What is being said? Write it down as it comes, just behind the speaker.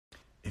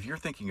If you're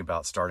thinking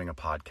about starting a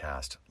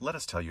podcast, let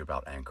us tell you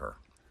about Anchor.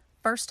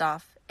 First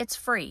off, it's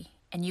free,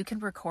 and you can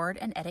record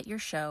and edit your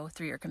show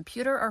through your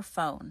computer or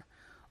phone,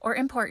 or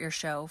import your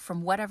show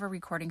from whatever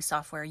recording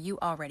software you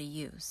already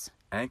use.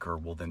 Anchor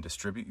will then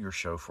distribute your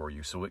show for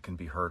you so it can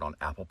be heard on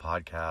Apple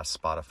Podcasts,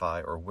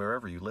 Spotify, or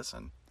wherever you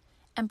listen.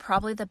 And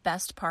probably the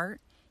best part,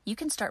 you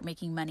can start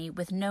making money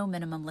with no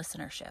minimum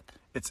listenership.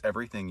 It's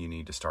everything you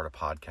need to start a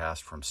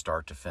podcast from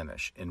start to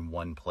finish in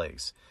one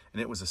place,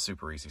 and it was a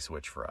super easy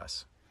switch for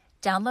us.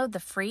 Download the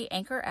free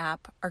Anchor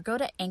app or go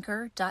to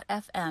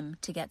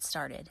anchor.fm to get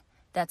started.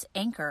 That's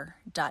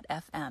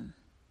anchor.fm.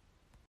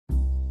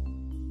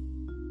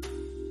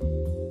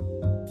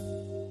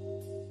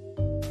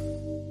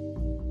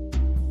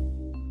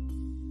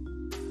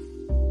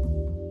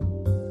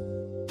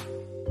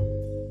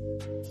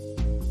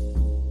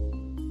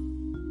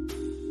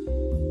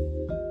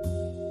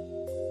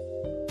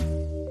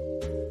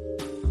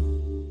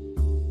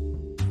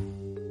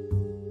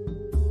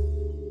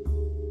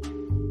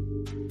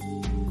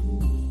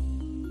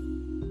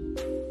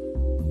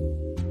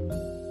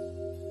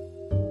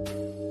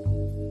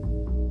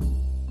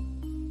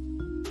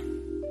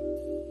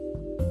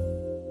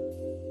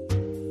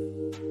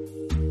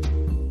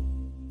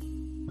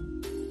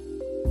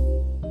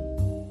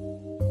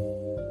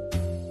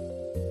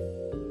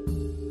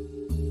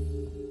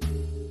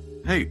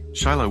 Hey,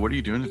 Shiloh, what are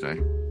you doing today?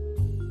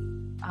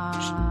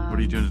 What are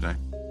you doing today?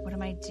 What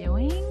am I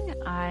doing?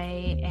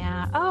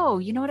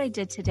 You know what I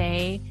did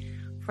today?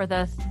 For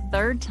the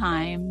third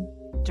time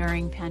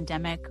during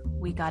pandemic,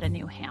 we got a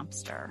new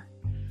hamster.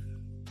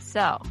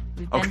 So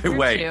we've been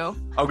through two.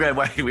 Okay,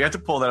 wait. We have to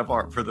pull that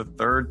apart for the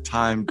third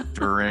time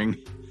during.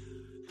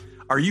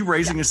 Are you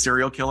raising a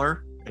serial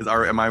killer?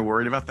 Am I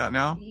worried about that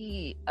now?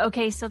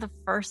 Okay, so the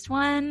first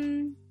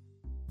one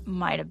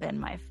might have been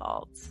my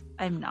fault.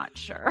 I'm not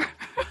sure.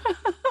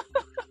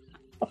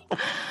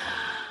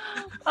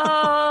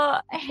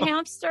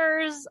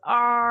 Hamsters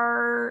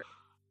are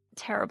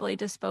terribly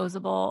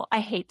disposable. I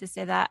hate to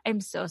say that. I'm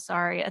so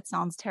sorry. It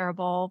sounds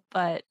terrible,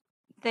 but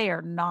they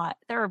are not.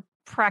 They're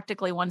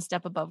practically one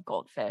step above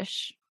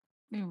goldfish.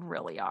 They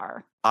really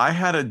are. I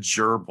had a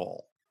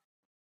gerbil.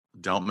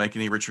 Don't make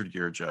any Richard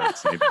Gere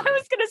jokes. I was going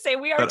to say,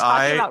 we are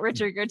talking about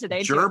Richard Gere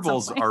today.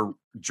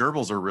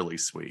 Gerbils are really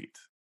sweet.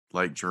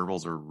 Like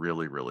gerbils are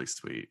really, really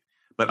sweet.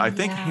 But I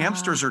think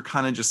hamsters are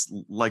kind of just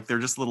like, they're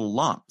just little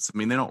lumps. I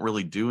mean, they don't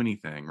really do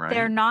anything, right?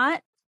 They're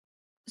not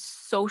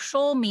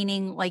social,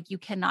 meaning like you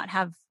cannot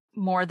have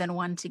more than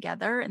one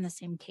together in the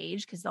same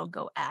cage because they'll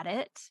go at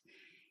it.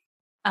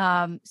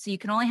 So you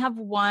can only have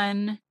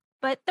one,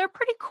 but they're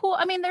pretty cool.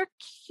 I mean, they're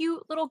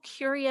cute little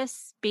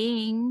curious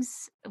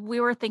beings.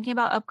 We were thinking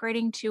about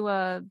upgrading to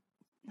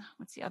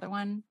what's the other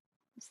one?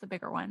 What's the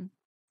bigger one?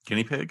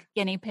 Guinea pig?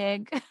 Guinea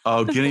pig.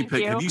 Oh, guinea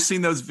pig. Have you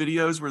seen those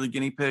videos where the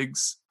guinea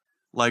pigs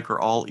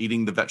are all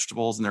eating the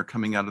vegetables and they're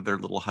coming out of their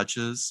little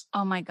hutches?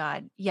 Oh my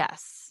God.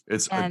 Yes.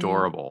 It's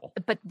adorable.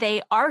 But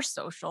they are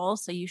social,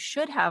 so you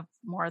should have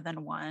more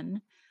than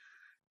one.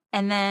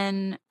 And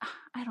then,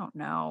 I don't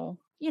know,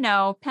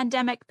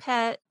 pandemic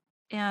pet.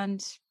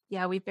 And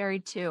yeah, we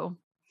buried two.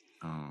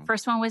 Oh.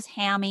 First one was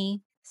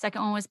Hammy.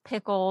 Second one was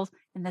Pickles.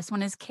 And this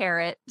one is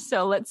Carrot.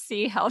 So let's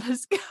see how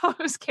this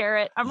goes,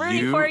 Carrot. I'm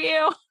rooting for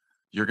you.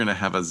 You're going to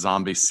have a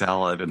zombie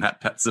salad in that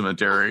pet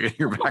cemetery in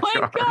your backyard.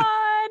 Oh my God.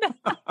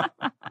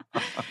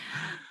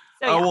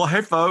 Well,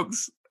 hey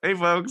folks,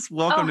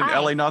 welcome to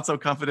LA Not So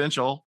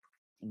Confidential.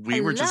 We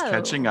were just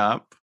catching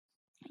up.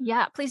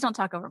 Yeah, please don't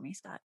talk over me,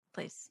 Scott,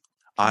 please.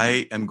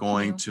 I am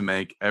going to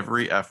make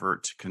every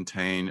effort to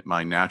contain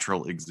my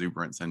natural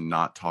exuberance and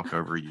not talk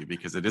over you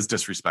because it is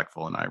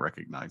disrespectful and I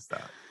recognize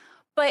that.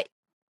 But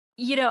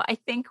I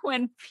think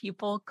when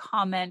people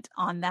comment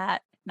on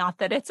that, not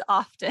that it's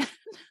often,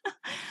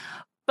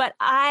 but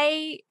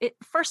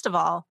first of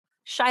all,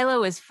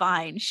 Shiloh is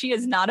fine. She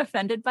is not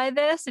offended by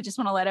this. I just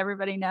want to let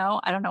everybody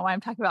know. I don't know why I'm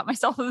talking about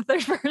myself in the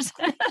third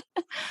person.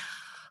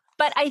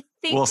 But I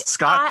think... Well,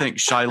 Scott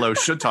thinks Shiloh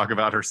should talk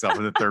about herself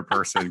in the third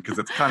person because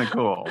it's kind of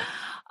cool.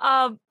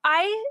 I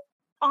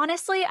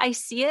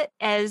see it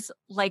as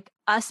like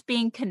us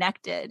being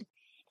connected.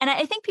 And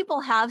I think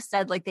people have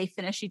said like they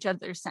finish each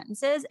other's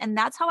sentences. And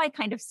that's how I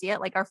kind of see it,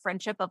 like our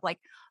friendship of like,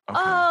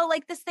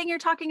 like this thing you're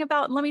talking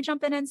about, and let me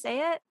jump in and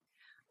say it.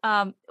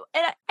 And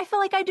I feel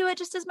like I do it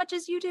just as much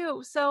as you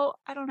do. So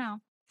I don't know.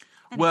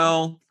 Anyway,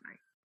 well,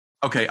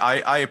 okay.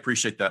 I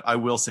appreciate that. I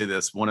will say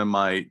this. One of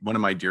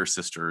my dear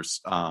sisters,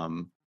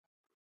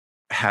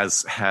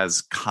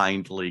 has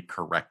kindly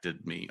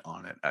corrected me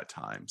on it at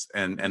times.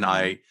 And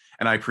I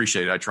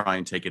appreciate it. I try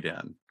and take it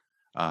in,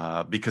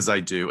 because I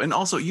do. And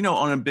also,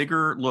 on a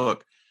bigger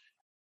look,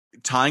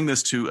 tying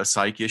this to a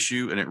psych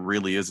issue, and it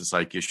really is a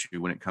psych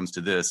issue when it comes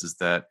to this, is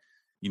that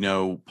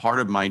part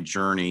of my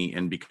journey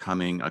in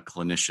becoming a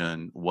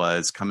clinician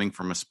was coming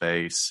from a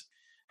space,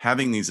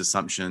 having these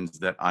assumptions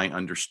that I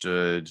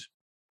understood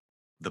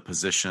the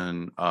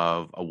position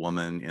of a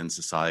woman in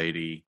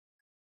society,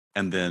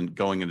 and then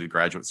going into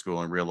graduate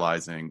school and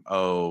realizing,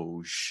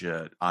 oh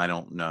shit, I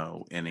don't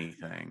know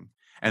anything.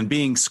 and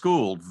being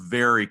schooled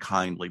very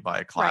kindly by a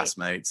Right.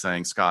 classmate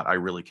saying, Scott, I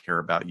really care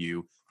about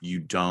you. You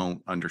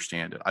don't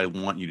understand it. I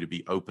want you to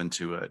be open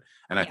to it.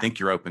 And I Yeah. think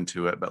you're open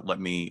to it, but let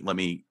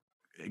me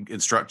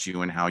instruct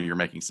you in how you're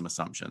making some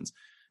assumptions.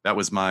 That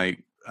was my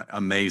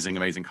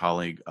amazing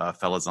colleague,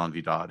 Felizan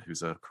Vidad,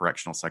 who's a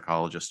correctional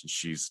psychologist, and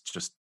she's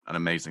just an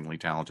amazingly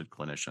talented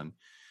clinician.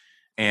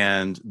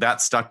 And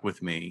that stuck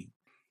with me.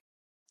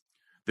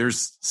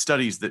 There's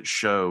studies that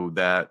show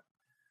that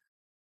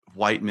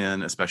white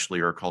men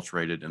especially are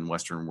acculturated in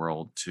Western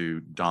world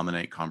to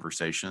dominate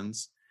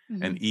conversations.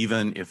 Mhm. And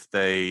even if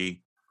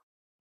they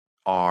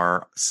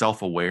are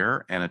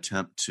self-aware and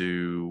attempt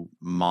to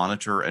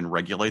monitor and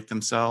regulate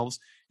themselves,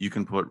 you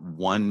can put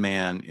one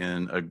man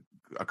in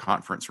a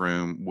conference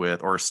room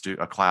with, or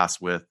a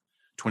class with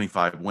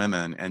 25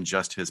 women, and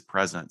just his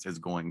presence is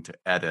going to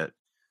edit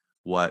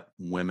what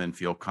women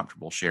feel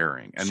comfortable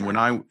sharing. And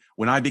Sure.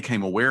 when I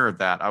became aware of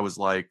that, I was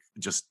like,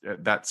 just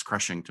that's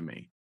crushing to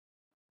me.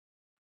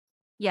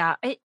 Yeah,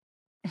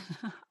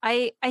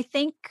 I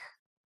think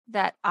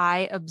that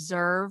I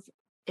observe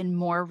in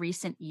more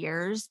recent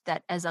years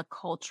that as a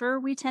culture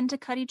we tend to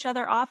cut each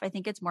other off. I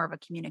think it's more of a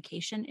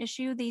communication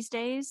issue these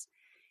days.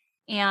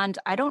 And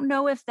I don't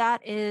know if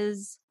that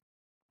is,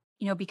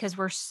 because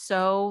we're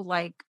so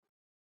like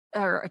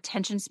our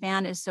attention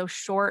span is so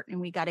short and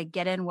we got to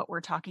get in what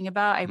we're talking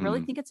about. I really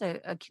Mm, think it's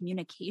a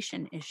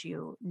communication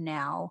issue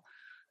now.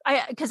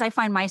 Because I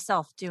find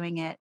myself doing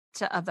it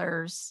to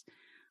others,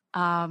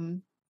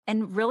 um,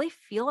 and really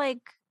feel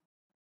like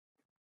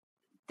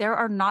there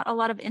are not a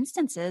lot of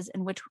instances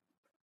in which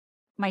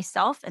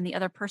myself and the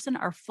other person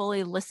are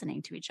fully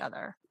listening to each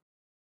other.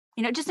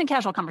 Just in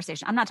casual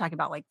conversation. I'm not talking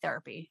about like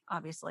therapy,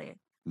 obviously.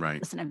 right.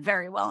 Listening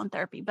very well in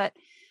therapy,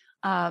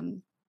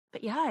 um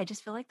but yeah, I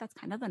just feel like that's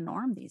kind of the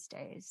norm these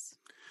days.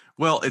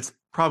 Well, it's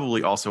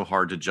probably also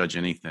hard to judge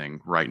anything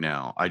right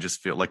now. I just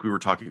feel like we were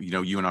talking,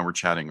 you and I were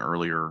chatting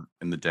earlier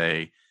in the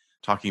day,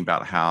 talking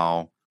about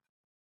how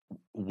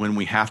when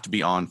we have to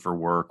be on for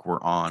work,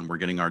 we're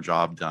getting our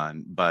job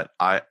done. But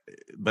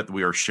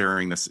we are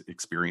sharing this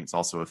experience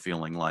also of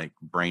feeling like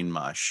brain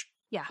mush.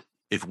 Yeah.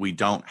 If we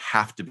don't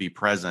have to be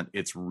present,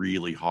 it's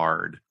really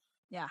hard.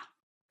 Yeah.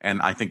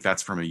 And I think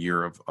that's from a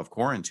year of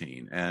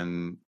quarantine,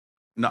 and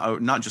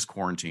not just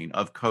quarantine,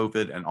 of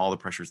COVID and all the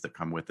pressures that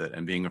come with it,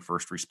 and being a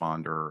first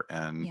responder.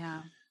 And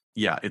Yeah.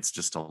 yeah, it's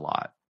just a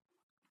lot.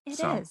 It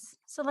So is.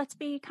 So let's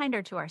be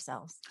kinder to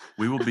ourselves.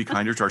 we will be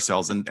kinder to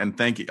ourselves. And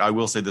thank you. I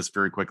will say this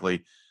very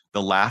quickly.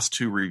 The last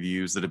two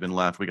reviews that have been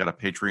left, we got a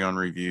Patreon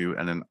review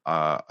and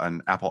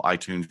an Apple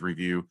iTunes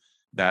review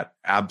that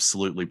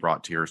absolutely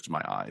brought tears to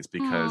my eyes,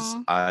 because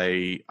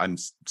Mm, I'm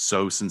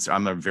so sincere.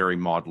 I'm a very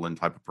maudlin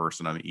type of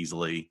person. I'm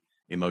easily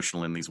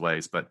emotional in these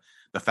ways, but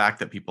the fact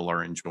that people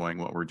are enjoying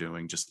what we're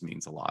doing just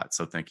means a lot.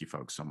 So thank you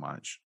folks so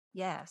much.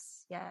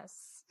 yes.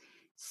 Yes.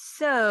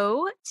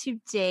 So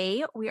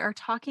today we are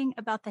talking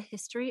about the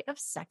history of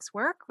sex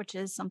work, which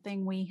is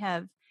something we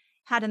have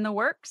had in the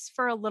works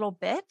for a little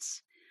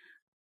bit.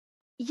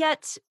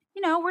 Yet,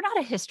 we're not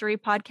a history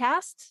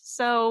podcast.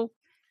 So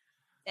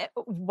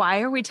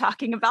why are we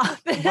talking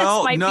about this?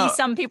 Well, Might be no,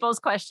 some people's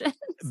question.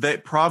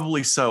 that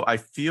probably so. I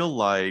feel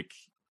like,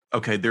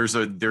 okay, there's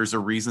a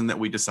reason that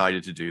we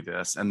decided to do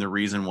this, and the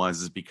reason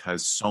is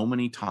because so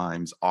many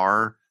times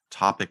our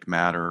topic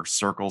matter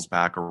circles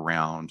back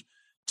around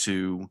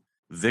to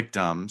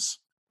victims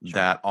Sure.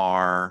 that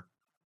are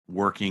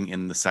working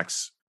in the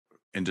sex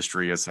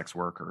industry as sex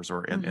workers,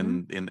 or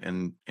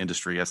in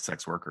industry as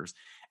sex workers.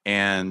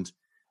 And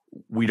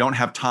we don't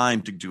have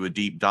time to do a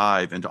deep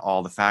dive into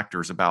all the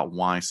factors about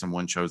why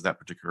someone chose that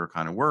particular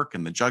kind of work,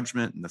 and the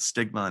judgment and the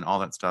stigma and all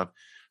that stuff.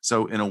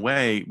 So in a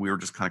way, we were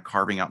just kind of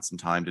carving out some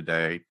time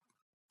today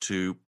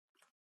to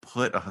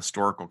put a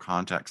historical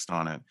context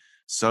on it,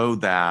 so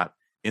that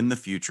in the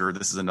future,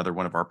 this is another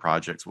one of our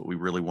projects. What we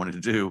really wanted to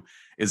do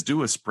is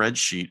do a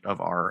spreadsheet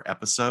of our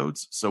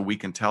episodes, so we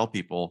can tell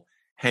people,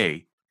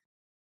 hey,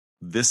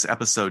 this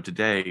episode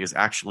today is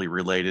actually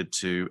related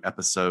to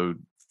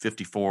episode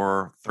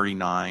 54,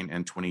 39,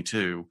 and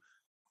 22.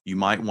 You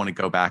might want to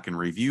go back and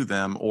review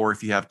them, or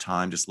if you have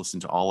time, just listen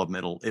to all of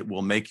them. It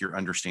will make your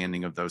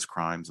understanding of those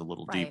crimes a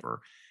little Right.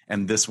 deeper.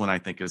 And this one, I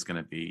think, is going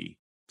to be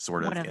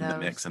sort One of of in the those.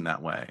 mix in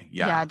that way.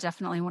 Yeah, Yeah.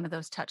 definitely one of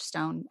those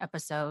touchstone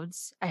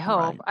episodes. I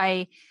hope.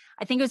 Right.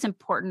 I think it was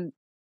important.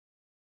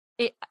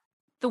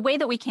 The way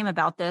that we came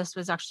about this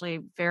was actually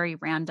very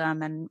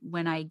random. And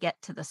when I get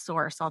to the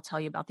source, I'll tell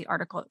you about the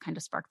article that kind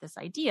of sparked this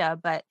idea.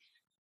 But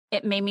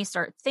it made me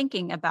start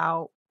thinking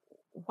about,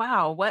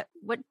 wow, what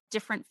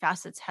different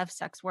facets has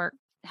sex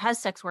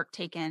work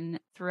taken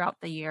throughout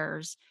the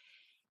years.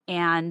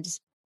 And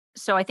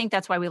so I think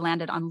that's why we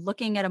landed on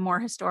looking at a more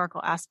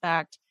historical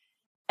aspect,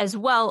 as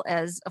well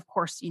as, of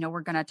course,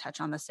 we're going to touch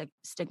on the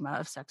stigma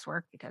of sex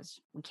work because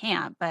we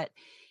can't. But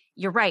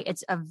you're right,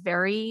 it's a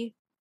very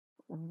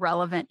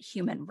relevant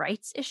human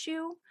rights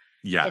issue.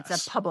 It's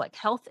Yes. a public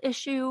health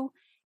issue.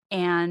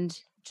 And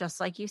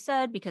just like you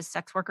said, because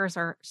sex workers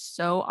are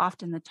so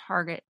often the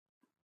target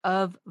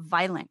of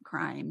violent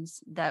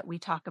crimes that we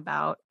talk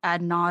about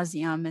ad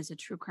nauseum as a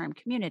true crime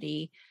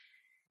community,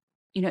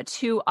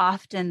 too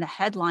often the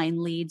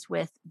headline leads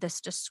with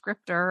this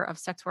descriptor of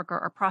sex worker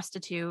or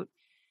prostitute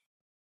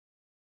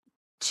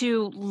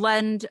to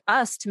lend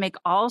us to make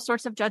all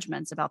sorts of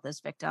judgments about this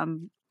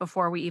victim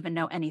before we even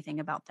know anything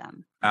about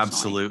them personally.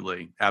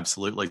 Absolutely.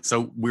 Absolutely.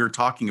 So we're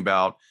talking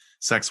about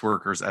sex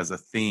workers as a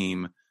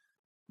theme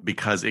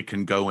because it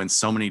can go in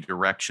so many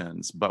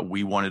directions, but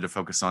we wanted to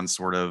focus on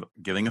sort of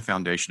giving a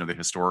foundation of the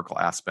historical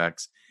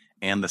aspects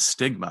and the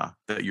stigma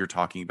that you're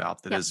talking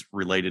about that is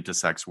related to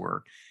sex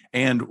work.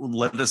 And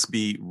let us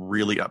be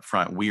really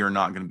upfront. We are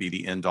not going to be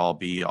the end all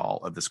be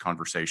all of this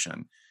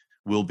conversation.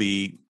 We'll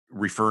be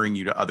referring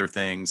you to other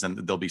things, and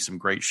there'll be some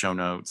great show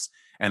notes.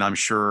 And I'm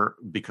sure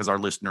because our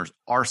listeners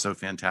are so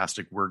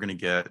fantastic, we're going to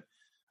get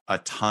a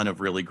ton of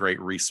really great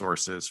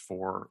resources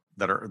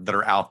that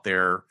are out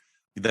there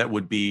that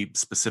would be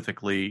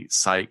specifically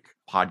psych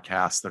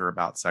podcasts that are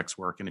about sex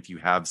work. And if you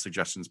have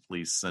suggestions,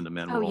 please send them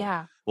in.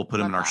 We'll put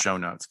them in our show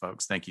notes,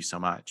 folks. Thank you so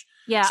much.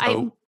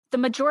 Yeah. The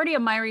majority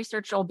of my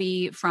research will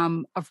be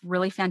from a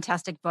really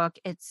fantastic book.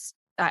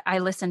 I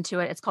listened to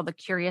it. It's called The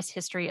Curious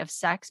History of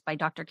Sex by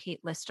Dr. Kate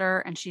Lister.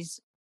 And she's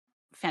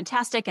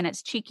fantastic, and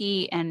it's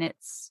cheeky, and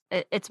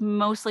it's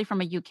mostly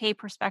from a UK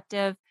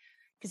perspective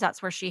because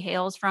that's where she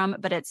hails from,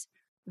 but it's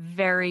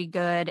very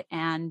good.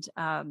 And,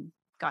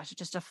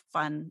 just a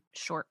fun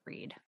short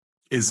read.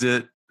 Is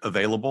it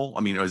available?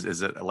 I mean,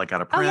 is it like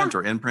out of print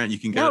or in print? You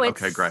can get it?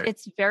 Okay, great.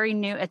 It's very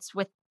new. It's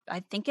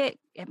I think it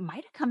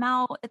might have come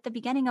out at the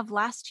beginning of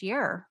last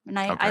year. And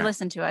I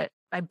listened to it.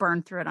 I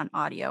burned through it on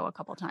audio a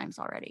couple times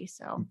already.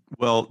 So,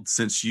 well,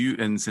 since you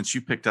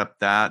picked up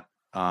that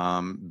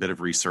bit of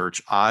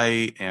research,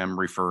 I am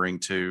referring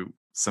to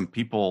some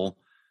people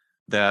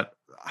that,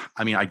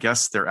 I mean, I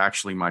guess they're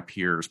actually my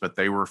peers, but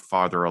they were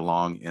farther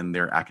along in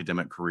their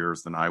academic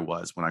careers than I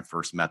was when I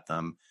first met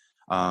them.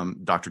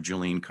 Dr.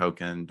 Julian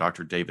Koken,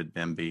 Dr. David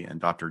Bemby, and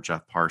Dr.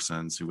 Jeff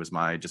Parsons, who was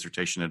my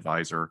dissertation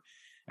advisor.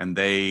 And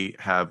they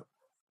have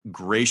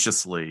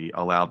graciously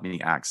allowed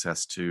me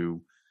access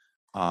to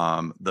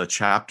the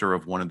chapter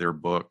of one of their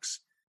books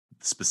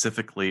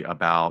specifically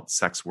about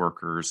sex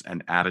workers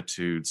and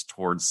attitudes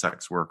towards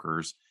sex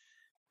workers.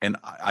 And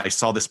I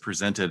saw this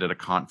presented at a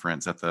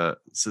conference at the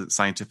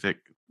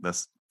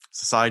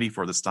Society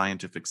for the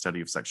Scientific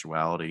Study of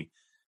Sexuality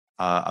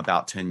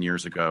about 10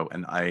 years ago.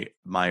 And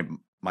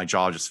my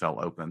jaw just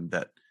fell open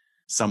that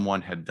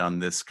someone had done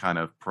this kind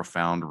of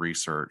profound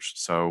research.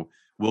 So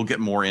we'll get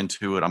more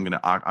into it.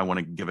 I want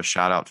to give a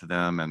shout out to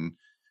them and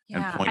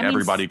point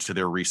everybody to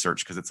their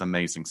research because it's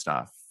amazing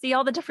stuff. See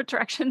all the different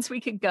directions we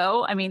could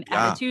go. I mean,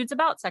 attitudes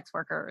about sex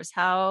workers,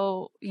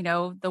 how,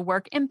 the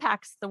work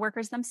impacts the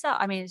workers themselves.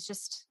 I mean, it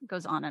just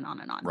goes on and on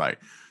and on. Right.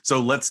 So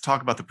let's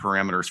talk about the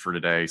parameters for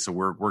today. So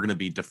we're going to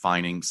be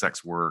defining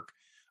sex work.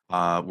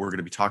 We're going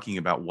to be talking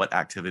about what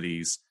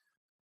activities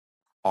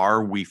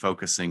are we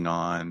focusing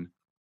on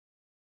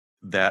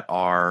that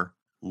are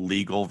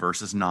legal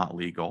versus not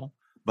legal,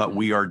 but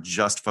we are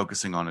just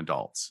focusing on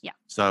adults. Yeah.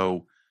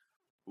 So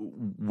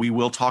we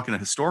will talk in a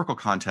historical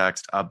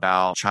context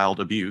about child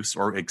abuse,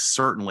 or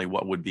certainly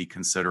what would be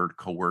considered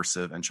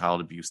coercive and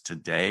child abuse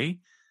today,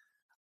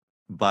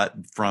 but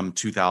from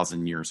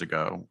 2,000 years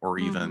ago or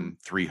even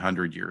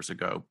 300 years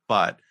ago.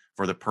 But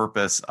for the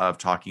purpose of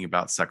talking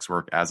about sex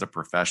work as a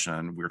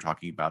profession, we're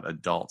talking about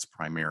adults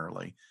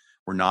primarily.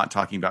 We're not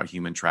talking about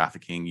human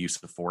trafficking,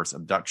 use of force,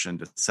 abduction,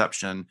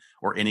 deception,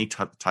 or any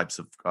types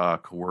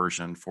of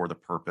coercion for the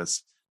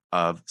purpose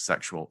of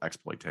sexual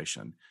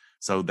exploitation.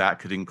 So that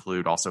could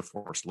include also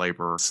forced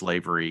labor,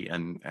 slavery,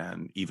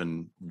 and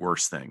even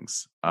worse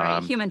things.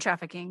 Right. Human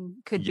trafficking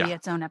could be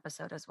its own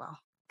episode as well.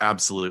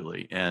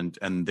 Absolutely. And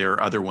there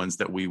are other ones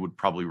that we would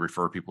probably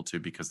refer people to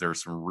because there are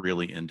some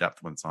really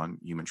in-depth ones on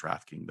human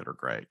trafficking that are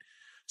great.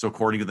 So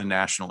according to the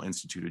National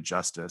Institute of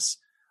Justice,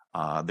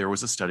 there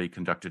was a study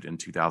conducted in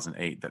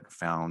 2008 that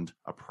found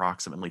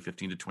approximately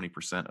 15 to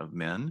 20% of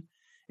men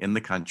in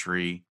the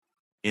country,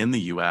 in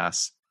the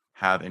U.S.,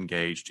 have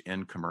engaged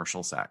in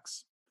commercial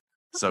sex.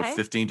 So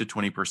 15 to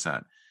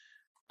 20%.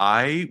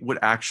 I would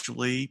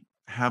actually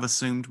have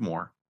assumed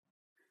more.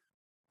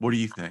 What do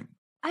you think?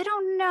 I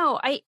don't know.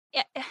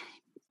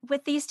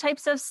 With these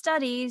types of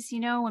studies,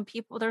 when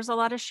there's a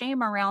lot of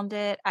shame around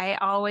it, I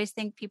always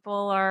think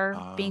people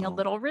are being a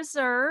little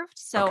reserved.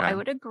 So I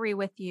would agree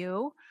with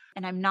you.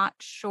 And I'm not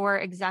sure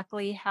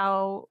exactly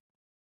how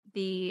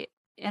the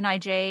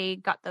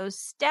NIJ got those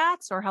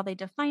stats or how they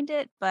defined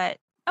it, but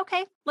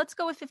okay, let's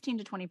go with 15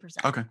 to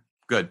 20%. Okay.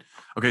 Good.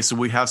 Okay, so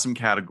we have some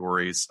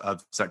categories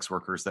of sex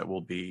workers that we'll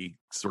be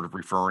sort of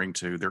referring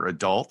to. They're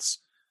adults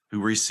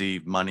who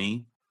receive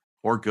money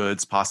or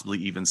goods, possibly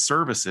even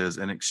services,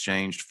 in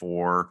exchange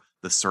for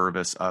the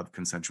service of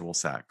consensual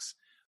sex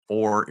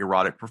or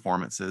erotic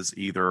performances,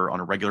 either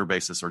on a regular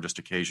basis or just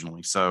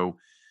occasionally. So,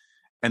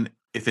 and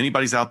if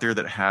anybody's out there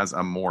that has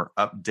a more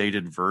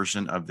updated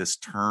version of this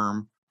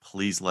term,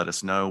 please let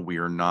us know. We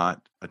are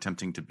not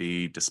attempting to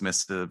be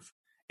dismissive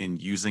in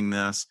using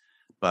this.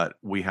 but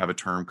we have a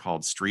term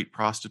called street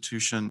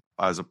prostitution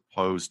as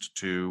opposed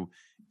to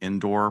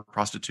indoor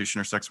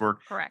prostitution or sex work.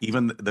 Correct.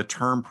 Even the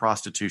term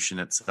prostitution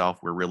itself,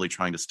 we're really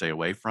trying to stay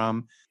away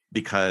from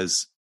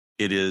because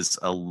it is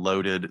a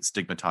loaded,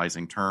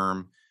 stigmatizing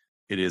term.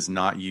 It is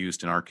not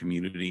used in our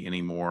community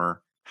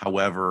anymore.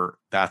 However,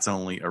 that's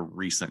only a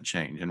recent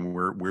change, and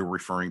we're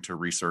referring to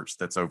research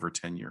that's over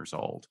 10 years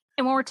old.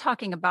 And when we're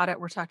talking about it,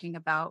 we're talking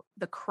about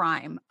the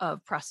crime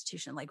of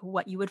prostitution, like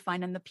what you would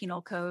find in the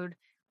penal code,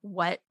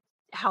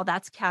 how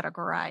that's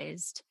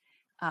categorized.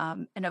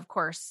 And of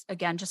course,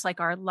 again, just like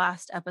our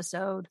last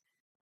episode,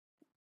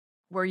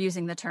 we're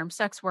using the term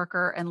sex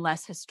worker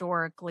unless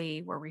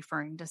historically we're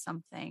referring to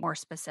something more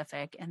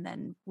specific, and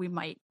then we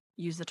might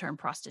use the term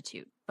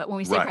prostitute. But when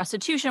we say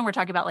prostitution, we're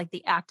talking about like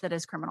the act that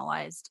is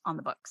criminalized on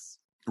the books.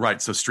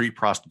 Right. So street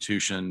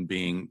prostitution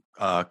being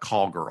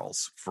call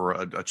girls, for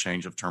a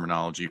change of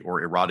terminology,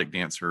 or erotic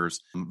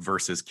dancers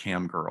versus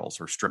cam girls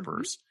or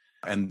strippers.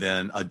 Mm-hmm. And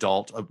then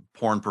adult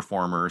porn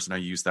performers, and I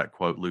use that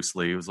quote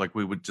loosely. It was like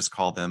we would just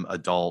call them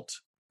adult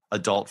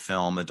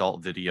film,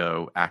 adult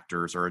video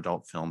actors, or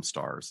adult film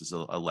stars is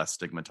a less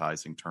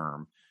stigmatizing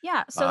term.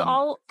 Yeah. So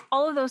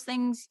all of those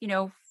things,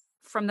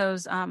 from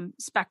those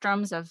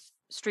spectrums of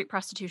street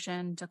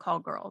prostitution to call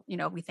girl,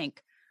 we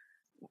think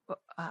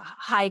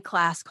high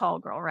class call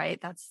girl, right?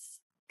 That's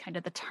kind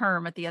of the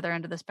term at the other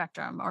end of the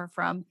spectrum. Or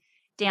from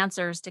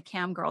dancers to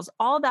cam girls,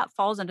 all that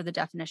falls under the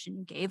definition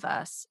you gave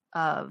us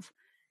of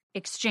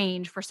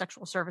exchange for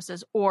sexual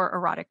services or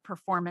erotic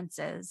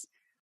performances.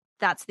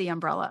 That's the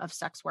umbrella of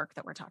sex work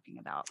that we're talking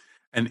about.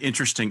 And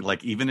interesting,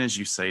 like even as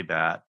you say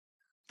that,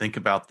 think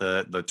about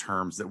the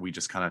terms that we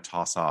just kind of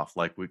toss off.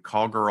 Like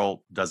call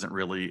girl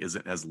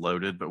isn't as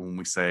loaded, but when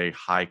we say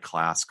high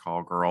class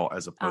call girl,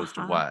 as opposed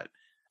to what?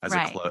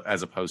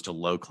 As opposed to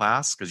low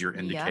class, because you're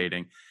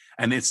indicating. Yep.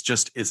 And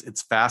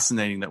it's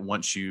fascinating that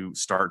once you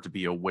start to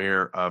be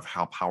aware of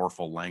how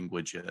powerful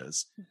language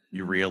is,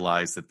 you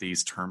realize that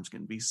these terms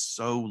can be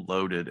so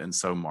loaded and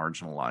so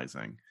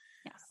marginalizing.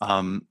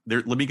 Yes.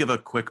 Let me give a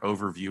quick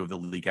overview of the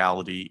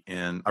legality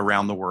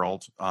around the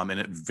world, and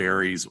it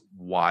varies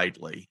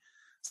widely.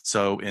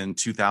 So in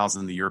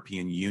 2000, the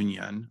European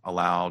Union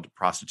allowed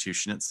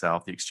prostitution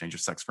itself, the exchange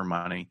of sex for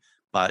money,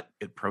 but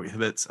it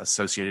prohibits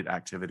associated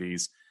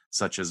activities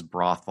such as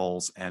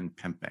brothels and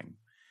pimping.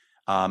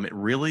 It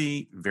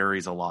really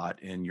varies a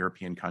lot in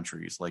European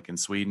countries. Like in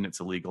Sweden, it's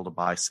illegal to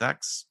buy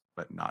sex,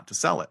 but not to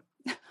sell it.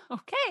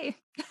 Okay.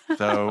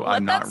 So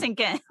let that sink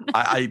in.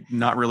 I'm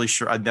not really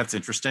sure. That's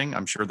interesting.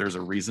 I'm sure there's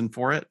a reason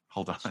for it.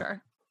 Hold on.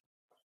 Sure.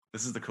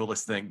 This is the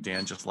coolest thing.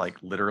 Dan just like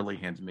literally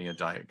handed me a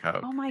Diet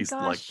Coke. Oh my He's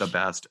gosh. like the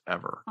best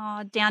ever.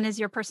 Dan is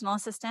your personal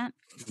assistant?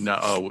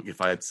 No,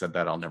 if I had said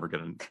that, I'll never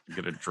get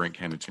a drink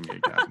handed to me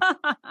again.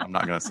 I'm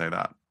not going to say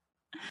that.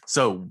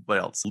 So what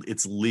else?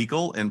 It's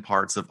legal in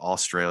parts of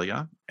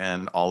Australia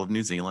and all of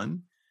New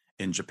Zealand.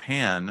 In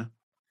Japan,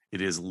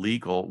 it is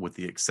legal with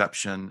the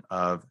exception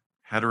of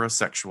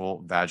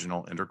heterosexual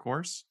vaginal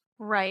intercourse.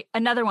 Right.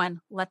 Another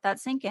one. Let that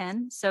sink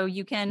in. So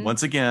you can...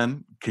 Once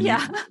again, you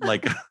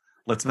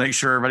let's make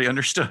sure everybody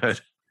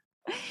understood.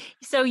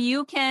 So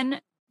you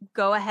can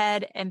go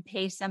ahead and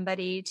pay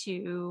somebody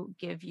to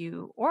give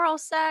you oral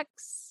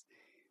sex,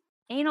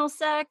 anal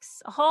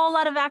sex, a whole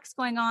lot of acts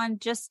going on.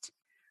 Just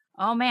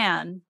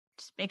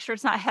make sure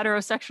it's not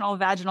heterosexual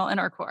vaginal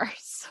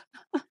intercourse,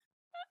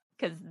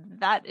 because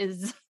that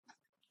is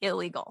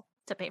illegal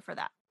to pay for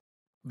that.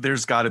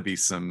 There's got to be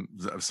some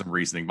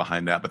reasoning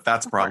behind that, but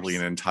that's probably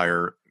an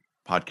entire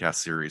podcast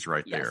series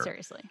there. Yeah,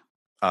 seriously.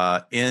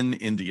 In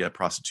India,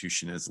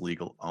 prostitution is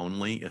legal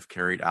only if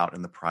carried out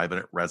in the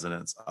private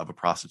residence of a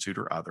prostitute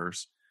or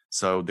others.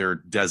 So they're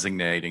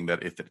designating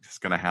that if it's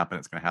going to happen,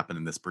 it's going to happen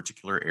in this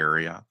particular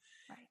area.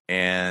 Right.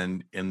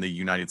 And in the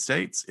United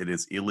States, it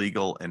is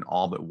illegal in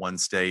all but one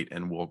state,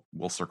 and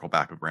we'll circle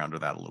back around to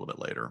that a little bit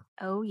later.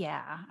 Oh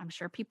yeah, I'm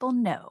sure people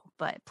know,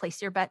 but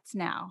place your bets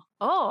now.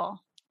 Oh,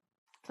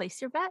 place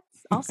your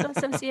bets, also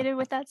associated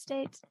with that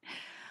state.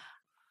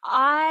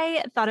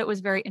 I thought it was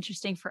very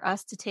interesting for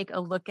us to take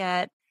a look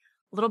at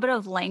a little bit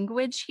of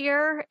language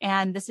here.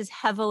 And this is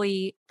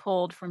heavily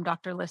pulled from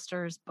Dr.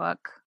 Lister's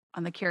book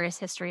on the Curious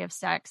History of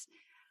Sex,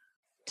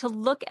 to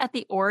look at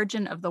the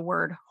origin of the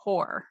word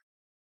whore.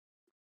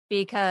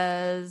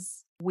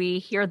 Because we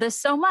hear this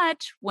so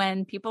much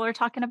when people are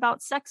talking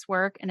about sex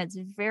work, and it's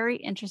very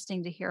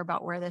interesting to hear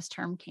about where this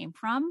term came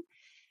from.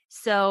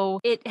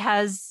 So it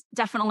has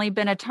definitely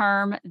been a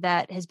term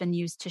that has been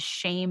used to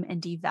shame and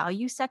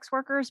devalue sex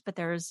workers, but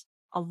there's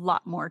a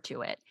lot more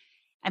to it.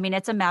 I mean,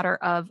 it's a matter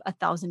of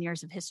 1,000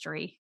 years of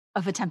history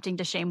of attempting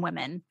to shame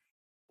women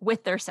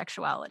with their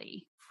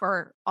sexuality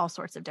for all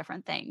sorts of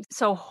different things.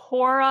 So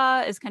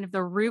hora is kind of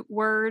the root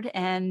word,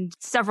 and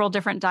several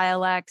different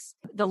dialects.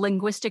 The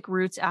linguistic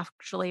roots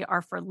actually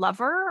are for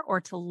lover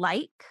or to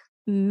like.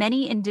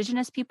 Many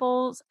indigenous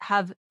peoples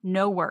have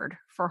no word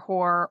for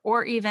whore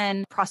or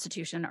even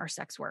prostitution or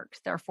sex work.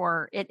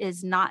 Therefore, it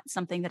is not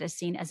something that is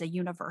seen as a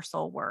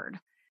universal word.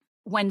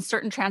 When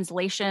certain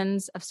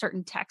translations of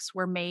certain texts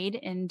were made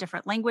in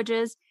different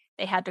languages,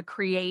 they had to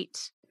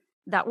create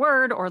that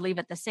word or leave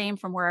it the same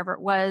from wherever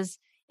it was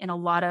in a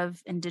lot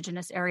of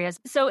indigenous areas.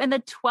 So in the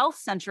 12th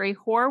century,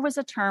 whore was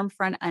a term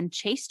for an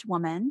unchaste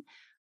woman,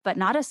 but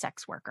not a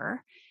sex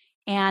worker.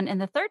 And in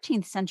the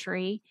 13th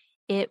century,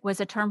 it was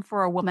a term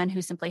for a woman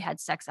who simply had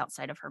sex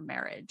outside of her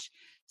marriage.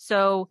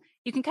 So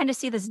you can kind of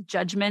see this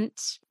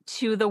judgment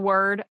to the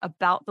word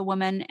about the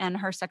woman and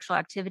her sexual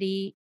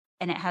activity,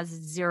 and it has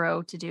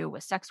zero to do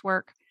with sex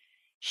work.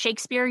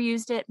 Shakespeare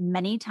used it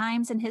many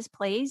times in his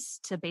plays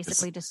to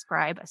basically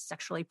describe a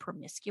sexually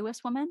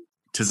promiscuous woman.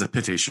 'Tis a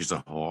pity she's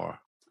a whore.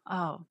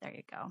 Oh, there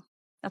you go.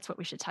 That's what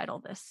we should title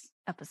this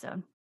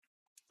episode.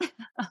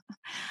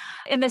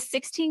 In the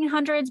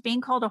 1600s,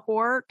 being called a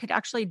whore could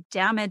actually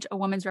damage a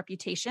woman's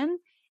reputation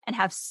and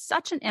have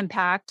such an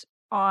impact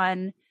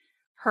on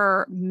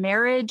her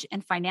marriage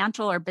and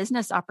financial or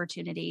business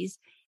opportunities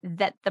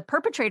that the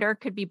perpetrator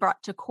could be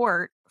brought to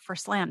court for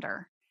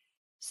slander.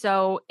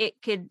 So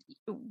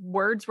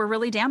words were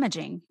really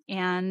damaging.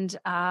 And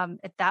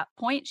at that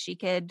point, she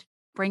could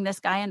bring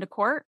this guy into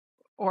court,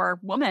 or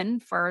woman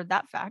for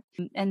that fact,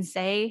 and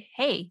say,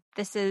 hey,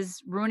 this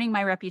is ruining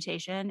my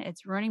reputation.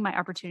 It's ruining my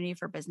opportunity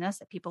for business,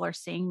 that people are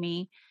seeing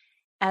me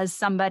as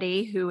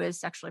somebody who is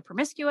sexually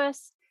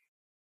promiscuous.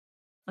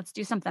 Let's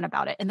do something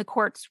about it. And the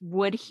courts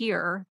would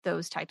hear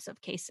those types of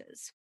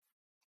cases.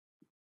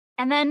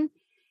 And then,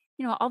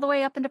 all the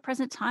way up into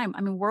present time,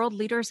 I mean, world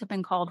leaders have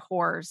been called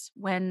whores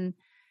when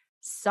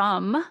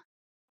some,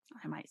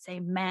 I might say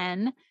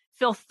men,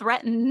 feel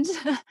threatened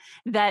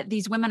that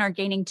these women are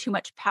gaining too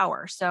much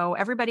power. So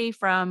everybody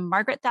from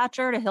Margaret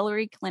Thatcher to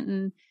Hillary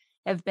Clinton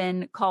have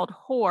been called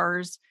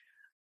whores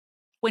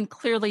when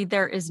clearly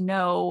there is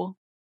no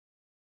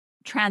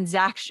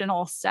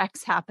transactional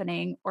sex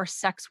happening or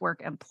sex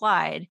work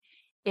implied.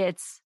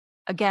 It's,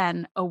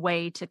 again, a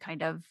way to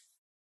kind of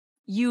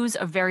use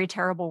a very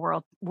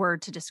terrible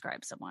word to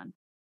describe someone.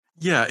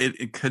 Yeah,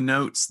 it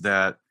connotes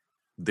that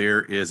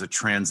there is a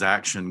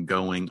transaction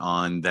going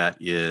on that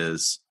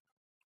is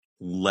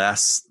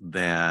less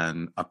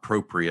than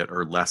appropriate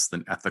or less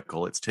than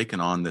ethical. It's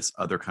taken on this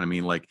other kind of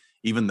meaning, like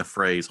even the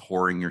phrase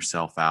whoring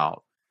yourself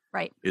out,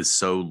 right, is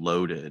so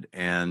loaded.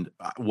 And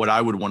what I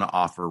would want to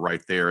offer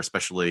right there,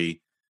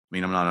 especially,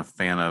 I'm not a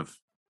fan of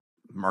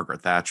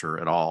Margaret Thatcher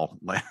at all.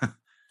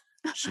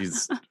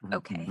 She's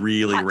okay.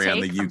 really Hot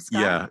ran take the from UK.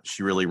 Scott. Yeah,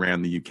 she really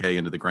ran the UK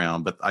into the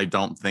ground. But I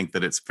don't think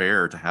that it's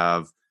fair to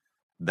have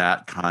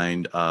that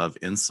kind of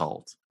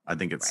insult. I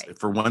think it's, Right.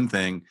 for one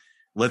thing,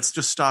 let's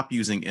just stop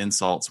using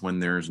insults when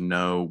there's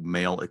no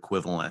male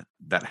equivalent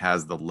that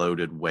has the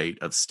loaded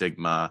weight of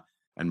stigma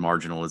and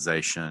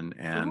marginalization.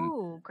 And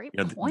Ooh, great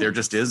point. there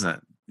just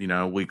isn't. We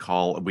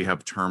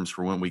have terms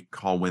for when we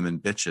call women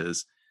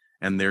bitches,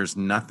 and there's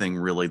nothing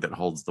really that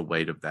holds the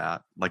weight of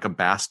that. Like a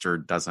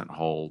bastard doesn't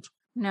hold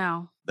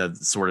No. the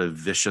sort of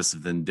vicious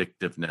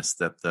vindictiveness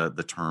that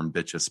the term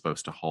bitch is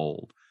supposed to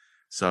hold.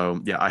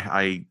 So yeah,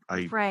 I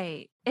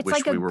right. It's wish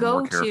like a we were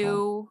more careful.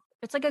 go-to.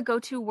 It's like a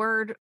go-to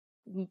word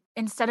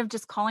instead of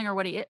just calling her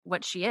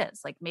what she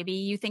is. Like maybe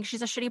you think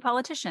she's a shitty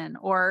politician,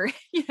 or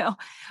but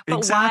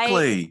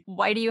Exactly.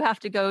 why do you have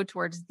to go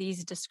towards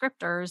these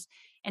descriptors?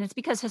 And it's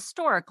because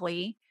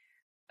historically,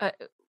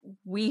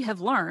 we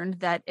have learned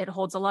that it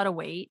holds a lot of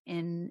weight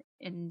in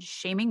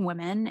shaming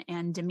women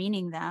and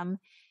demeaning them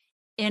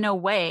in a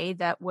way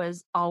that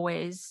was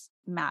always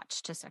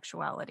matched to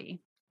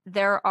sexuality.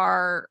 There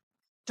are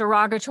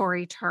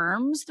derogatory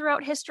terms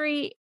throughout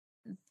history.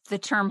 The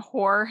term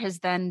whore has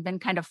then been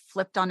kind of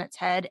flipped on its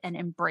head and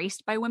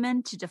embraced by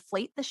women to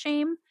deflate the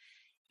shame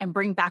and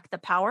bring back the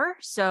power.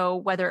 So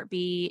whether it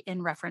be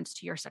in reference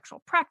to your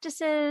sexual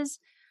practices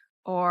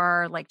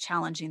or like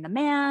challenging the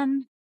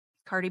man,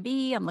 Cardi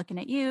B, I'm looking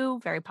at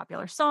you, very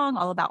popular song,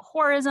 all about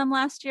whorism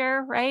last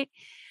year, right?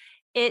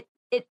 It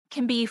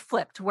can be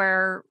flipped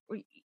where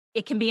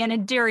it can be an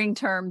endearing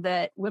term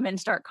that women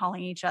start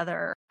calling each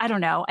other. I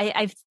don't know.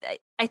 I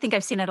think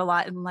I've seen it a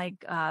lot in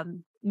like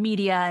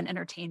media and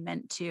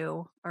entertainment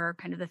too, or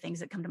kind of the things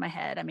that come to my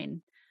head. I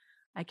mean,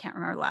 I can't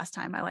remember the last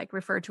time I like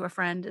referred to a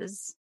friend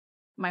as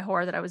my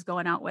whore that I was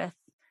going out with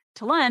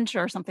to lunch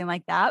or something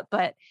like that.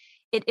 But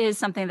it is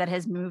something that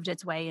has moved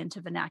its way into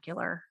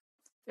vernacular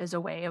as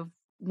a way of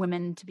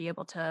women to be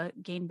able to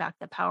gain back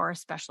the power,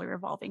 especially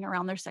revolving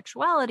around their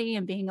sexuality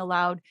and being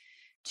allowed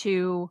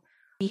to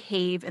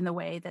behave in the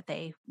way that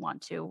they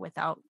want to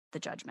without the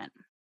judgment.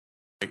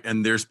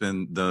 And there's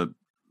been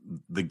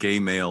the gay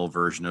male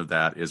version of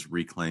that is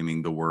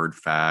reclaiming the word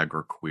fag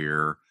or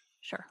queer.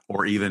 Sure.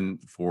 Or even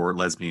for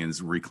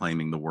lesbians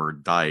reclaiming the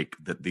word dyke,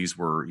 that these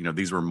were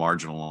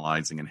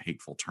marginalizing and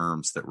hateful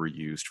terms that were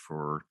used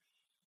for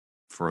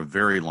a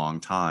very long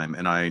time.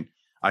 And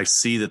I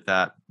see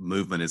that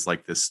movement is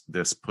like this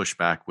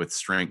pushback with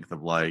strength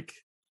of like,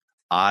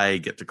 I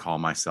get to call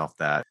myself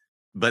that,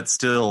 but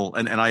still,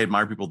 and I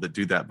admire people that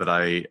do that, but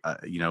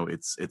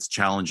it's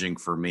challenging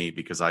for me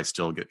because I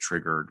still get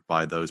triggered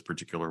by those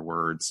particular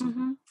words.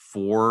 Mm-hmm.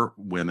 For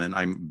women,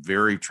 I'm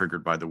very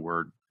triggered by the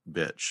word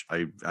bitch.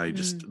 I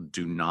just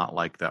do not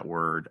like that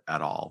word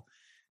at all.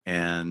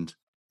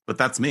 But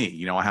that's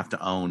me, I have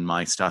to own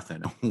my stuff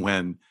in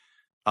it.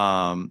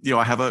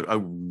 I have a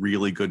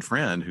really good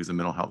friend who's a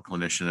mental health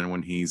clinician, and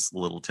when he's a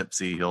little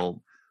tipsy,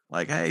 he'll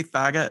like, "Hey,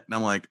 faggot," and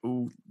I'm like,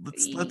 "Ooh,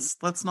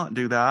 let's not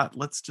do that.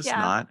 Let's just Yeah,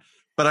 not."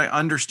 But I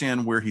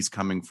understand where he's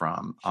coming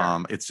from.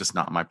 sure. It's just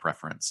not my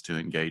preference to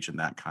engage in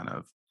that kind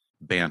of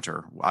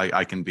banter.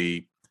 I can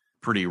be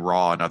pretty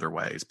raw in other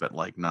ways, but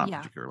like not Yeah.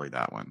 particularly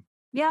that one.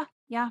 Yeah.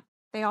 Yeah.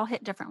 They all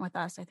hit different with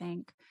us, I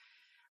think.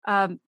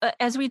 But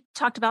as we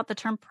talked about, the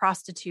term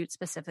prostitute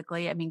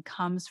specifically, I mean,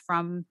 comes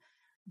from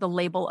the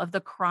label of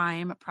the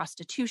crime,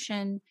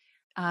 prostitution.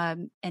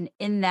 And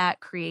in that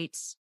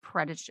creates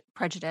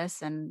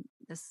prejudice and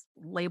this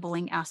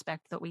labeling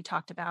aspect that we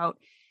talked about.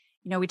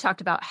 We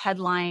talked about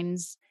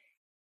headlines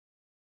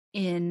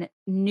in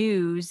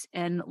news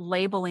and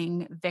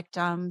labeling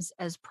victims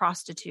as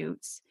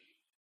prostitutes.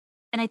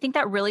 And I think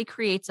that really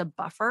creates a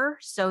buffer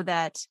so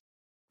that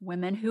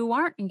women who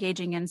aren't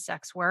engaging in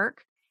sex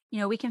work,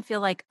 we can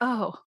feel like,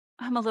 oh,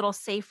 I'm a little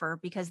safer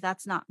because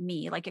that's not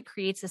me. Like it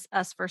creates this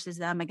us versus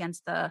them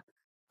against the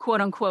quote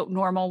unquote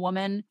normal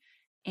woman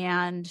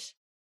and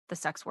the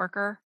sex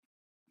worker.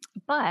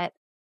 But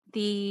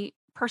the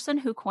person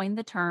who coined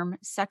the term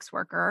sex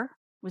worker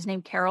was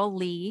named Carol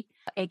Lee,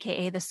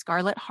 AKA the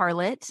Scarlet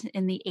Harlot,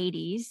 in the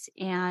 80s.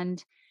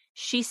 And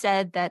she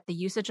said that the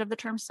usage of the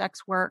term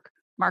sex work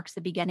marks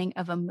the beginning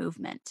of a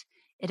movement.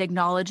 It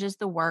acknowledges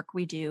the work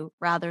we do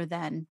rather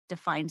than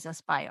defines us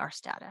by our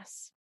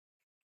status.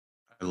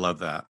 I love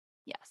that.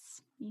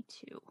 Yes, me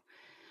too.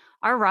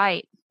 All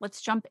right,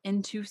 let's jump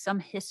into some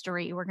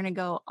history. We're going to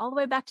go all the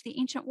way back to the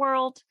ancient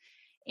world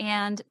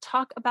and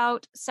talk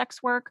about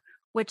sex work,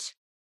 which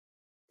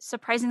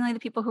surprisingly, the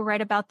people who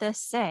write about this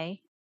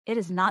say it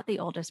is not the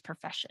oldest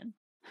profession.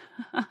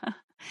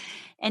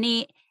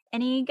 Any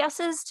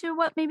guesses to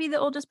what maybe the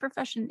oldest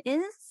profession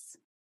is?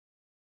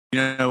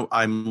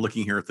 I'm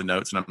looking here at the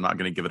notes, and I'm not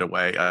going to give it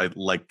away.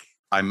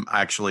 I'm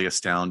actually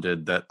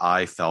astounded that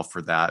I fell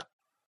for that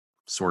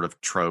sort of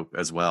trope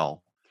as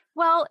well.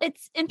 Well,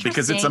 it's interesting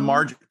because it's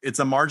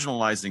a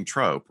marginalizing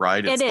trope,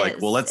 right? It's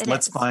like, well,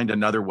 let's find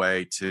another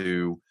way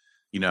to,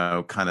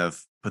 kind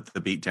of put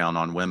the beat down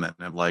on women.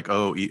 And like,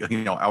 oh,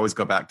 I always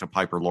go back to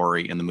Piper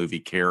Laurie in the movie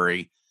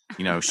Carrie.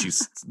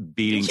 She's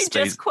beating Did you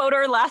space. Just quote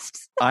her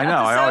last. I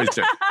know, episode? I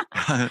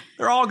always do.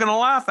 They're all gonna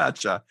laugh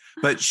at you,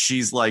 but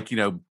she's like,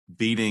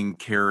 beating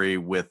Carrie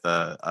with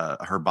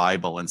her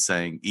Bible and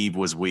saying Eve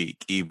was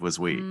weak,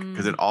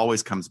 because it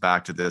always comes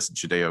back to this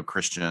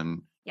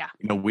Judeo-Christian. Yeah.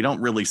 We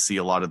don't really see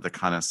a lot of the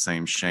kind of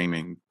same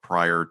shaming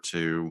prior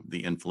to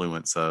the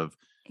influence of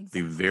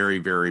the very,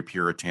 very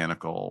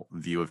puritanical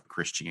view of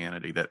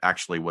Christianity that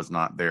actually was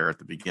not there at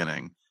the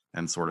beginning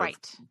and sort of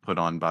put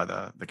on by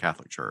the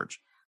Catholic Church.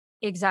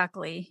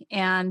 Exactly.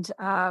 And,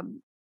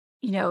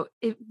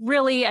 it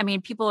really, I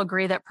mean, people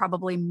agree that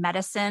probably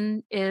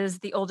medicine is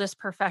the oldest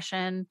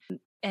profession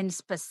and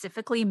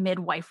specifically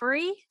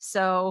midwifery.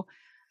 So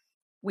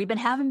we've been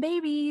having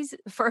babies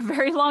for a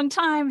very long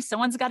time.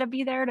 Someone's got to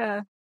be there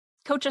to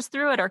coach us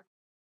through it or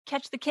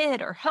catch the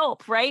kid or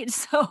help, right?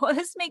 So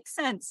this makes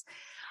sense.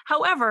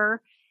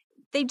 However,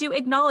 they do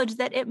acknowledge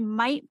that it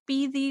might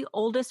be the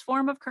oldest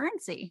form of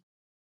currency.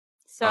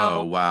 So,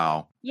 oh,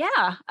 wow.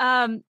 Yeah.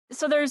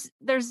 So there's,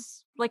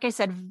 like I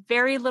said,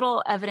 very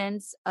little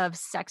evidence of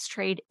sex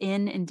trade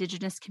in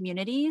indigenous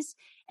communities.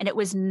 And it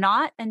was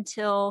not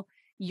until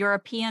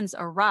Europeans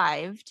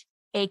arrived,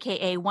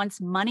 AKA once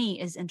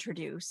money is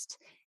introduced,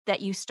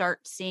 that you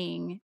start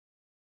seeing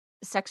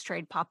sex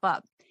trade pop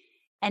up.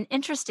 And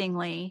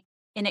interestingly,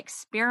 in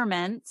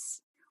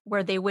experiments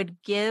where they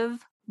would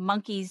give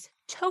monkeys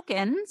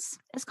tokens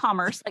as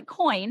commerce, like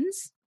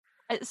coins,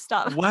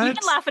 stop. What? You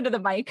can laugh into the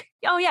mic.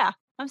 Oh, yeah,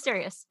 I'm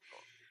serious.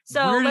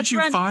 So where did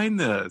you find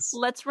this?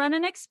 Let's run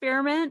an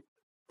experiment.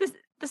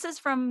 This is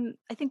from,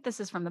 I think this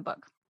is from the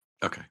book.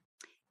 Okay.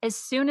 As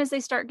soon as they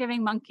start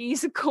giving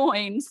monkeys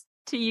coins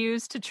to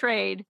use to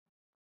trade,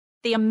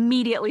 they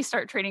immediately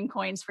start trading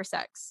coins for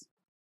sex.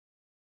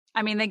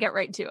 I mean, they get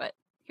right to it.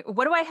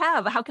 What do I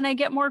have? How can I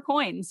get more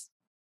coins?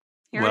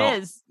 Here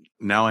it is.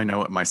 Now I know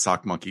what my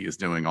sock monkey is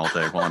doing all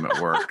day while I'm at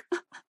work.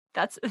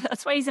 That's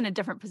why he's in a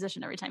different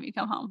position every time you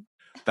come home.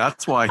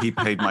 That's why he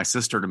paid my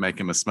sister to make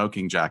him a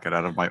smoking jacket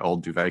out of my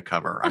old duvet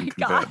cover. I'm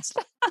convinced.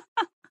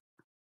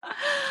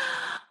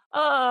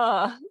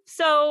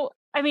 So,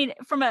 I mean,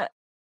 from a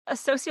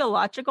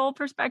sociological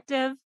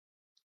perspective,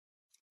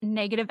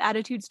 negative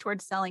attitudes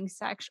towards selling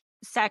sex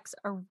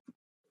are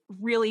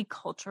really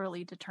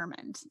culturally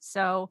determined.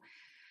 So,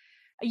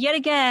 yet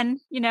again,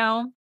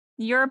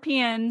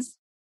 Europeans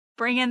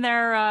bring in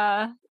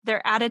their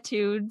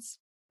attitudes,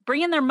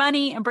 bring in their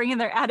money and bring in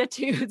their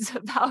attitudes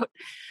about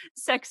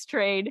sex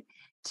trade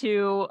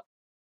to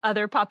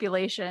other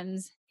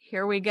populations.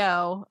 Here we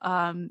go.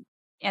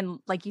 And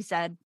like you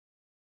said,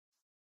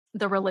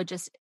 the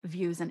religious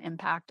views and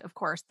impact, of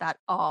course, that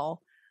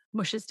all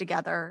mushes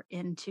together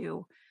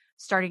into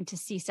starting to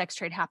see sex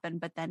trade happen,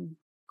 but then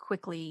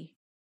quickly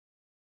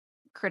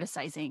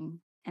criticizing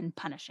and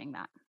punishing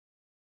that.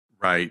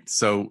 Right.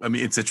 So, I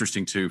mean, it's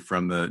interesting too,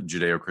 from the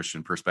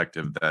Judeo-Christian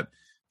perspective, that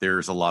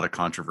there's a lot of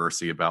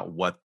controversy about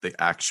what the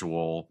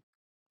actual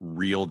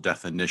real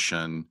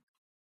definition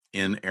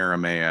in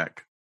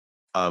Aramaic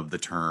of the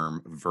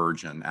term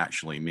virgin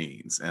actually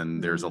means.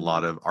 And there's a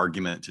lot of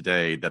argument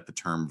today that the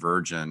term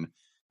virgin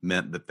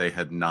meant that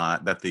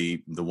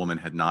the woman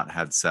had not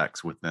had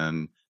sex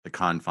within the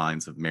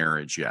confines of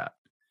marriage yet.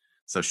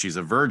 So she's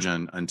a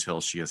virgin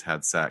until she has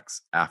had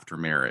sex after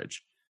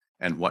marriage.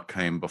 And what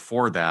came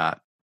before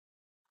that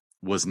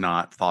was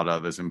not thought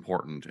of as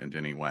important in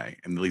any way.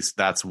 And at least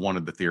that's one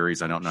of the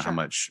theories. I don't know how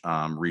much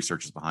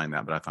research is behind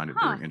that, but I find it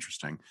very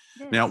interesting.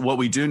 Now, what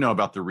we do know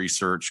about the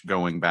research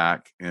going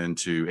back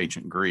into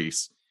ancient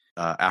Greece,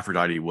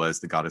 Aphrodite was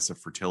the goddess of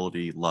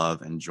fertility,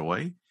 love, and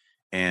joy.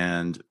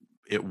 And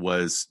it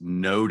was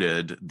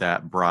noted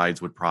that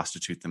brides would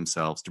prostitute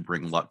themselves to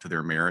bring luck to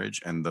their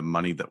marriage, and the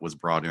money that was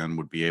brought in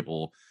would be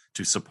able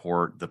to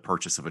support the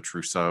purchase of a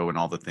trousseau and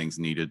all the things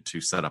needed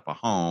to set up a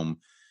home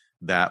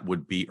that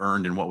would be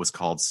earned in what was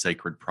called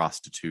sacred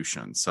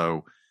prostitution.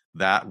 So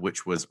that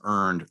which was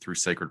earned through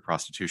sacred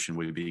prostitution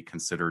would be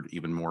considered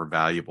even more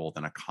valuable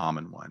than a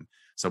common one.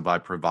 So by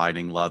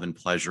providing love and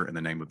pleasure in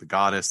the name of the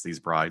goddess, these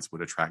brides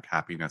would attract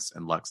happiness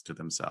and luck to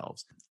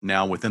themselves.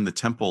 Now, within the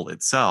temple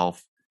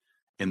itself,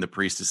 in the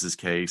priestess's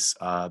case,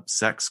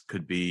 sex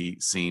could be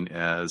seen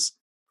as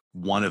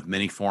one of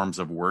many forms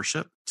of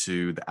worship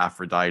to the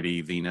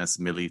Aphrodite, Venus,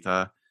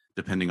 Melitha,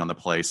 depending on the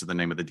place. So the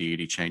name of the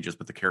deity changes,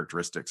 but the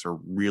characteristics are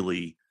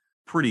really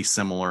pretty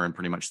similar and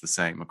pretty much the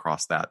same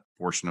across that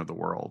portion of the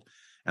world.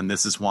 And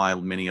this is why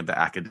many of the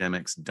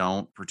academics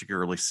don't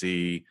particularly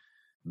see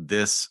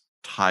this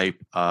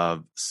type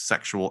of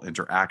sexual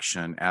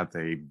interaction as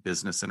a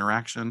business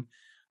interaction.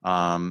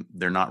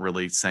 They're not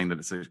really saying that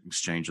it's an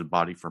exchange of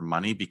body for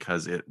money,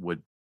 because it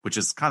would, which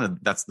is kind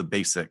of, that's the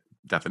basic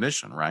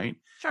definition, right?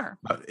 Sure.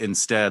 But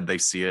instead, they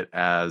see it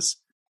as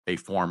a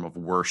form of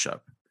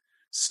worship.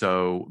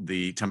 So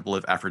the temple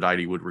of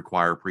Aphrodite would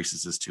require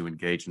priestesses to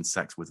engage in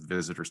sex with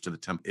visitors to the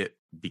temple. It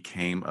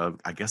became,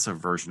 I guess, a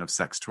version of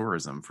sex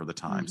tourism for the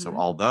time. So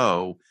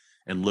although,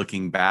 and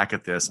looking back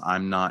at this,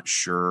 I'm not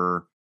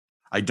sure,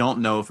 I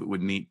don't know if it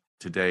would meet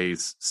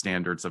today's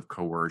standards of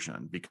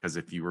coercion, because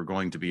if you were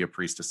going to be a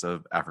priestess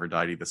of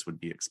Aphrodite, this would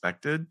be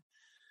expected.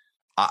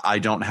 I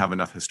don't have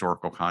enough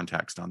historical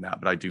context on that,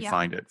 but I do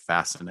find it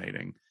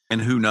fascinating.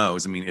 And who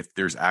knows? I mean, if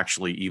there's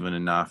actually even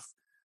enough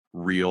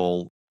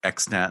real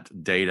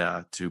extant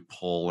data to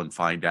pull and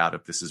find out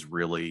if this is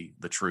really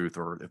the truth,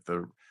 or if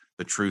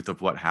the truth of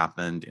what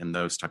happened in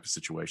those type of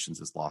situations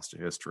is lost to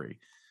history.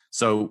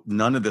 So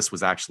none of this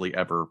was actually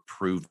ever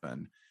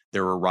proven.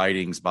 There were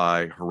writings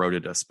by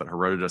Herodotus, but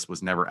Herodotus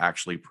was never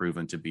actually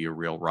proven to be a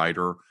real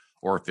writer,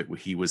 or if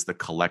he was the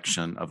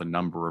collection of a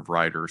number of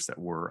writers that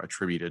were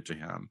attributed to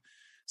him.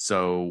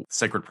 So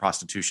sacred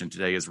prostitution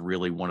today is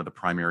really one of the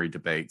primary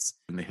debates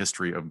in the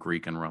history of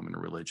Greek and Roman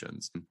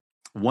religions.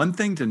 One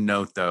thing to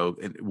note, though,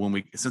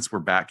 since we're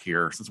back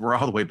here, since we're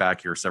all the way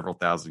back here several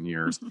thousand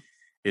years,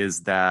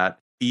 is that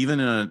even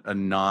in a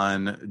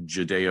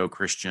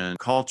non-Judeo-Christian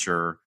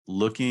culture,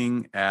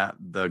 looking at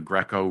the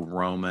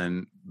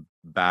Greco-Roman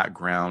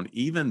background,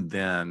 even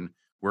then,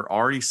 we're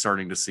already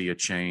starting to see a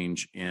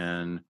change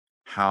in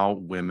how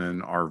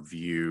women are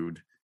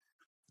viewed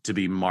to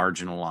be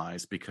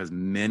marginalized, because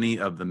many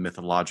of the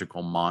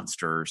mythological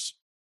monsters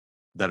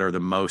that are the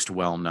most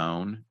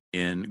well-known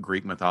in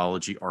Greek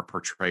mythology are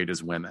portrayed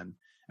as women,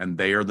 and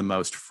they are the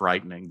most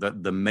frightening.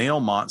 The male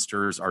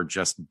monsters are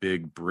just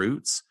big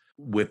brutes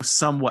with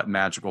somewhat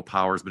magical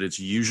powers, but it's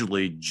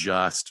usually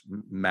just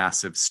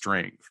massive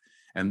strength.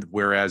 And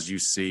whereas you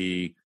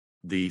see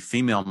the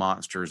female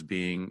monsters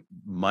being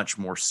much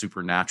more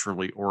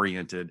supernaturally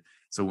oriented.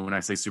 So when I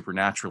say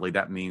supernaturally,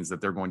 that means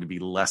that they're going to be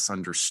less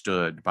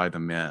understood by the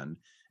men.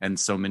 And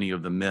so many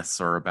of the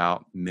myths are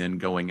about men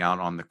going out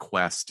on the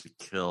quest to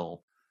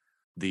kill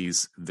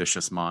these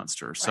vicious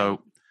monsters. Right.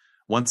 So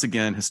once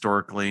again,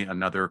 historically,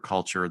 another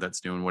culture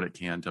that's doing what it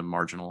can to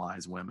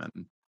marginalize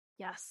women.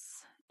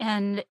 Yes.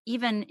 And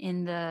even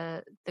in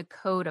the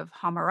Code of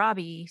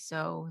Hammurabi,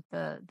 so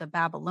the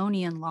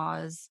Babylonian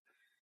laws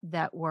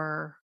that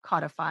were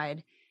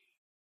codified,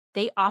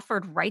 they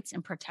offered rights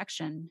and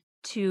protection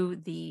to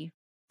the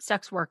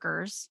sex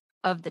workers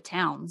of the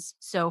towns.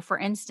 So for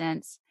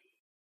instance,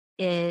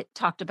 it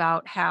talked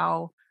about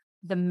how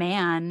the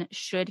man,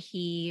 should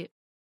he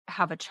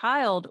have a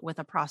child with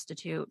a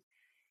prostitute,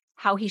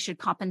 how he should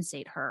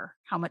compensate her,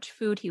 how much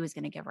food he was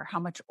going to give her, how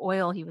much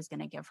oil he was going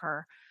to give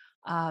her.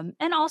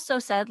 And also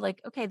said,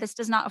 like, okay, this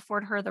does not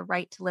afford her the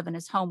right to live in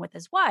his home with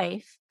his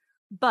wife,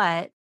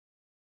 but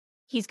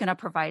he's going to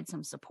provide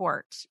some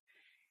support.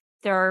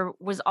 There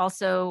was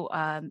also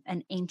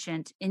an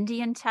ancient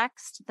Indian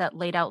text that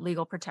laid out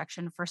legal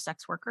protection for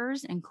sex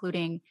workers,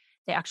 including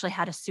they actually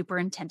had a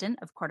superintendent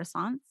of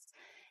courtesans,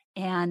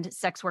 and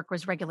sex work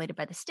was regulated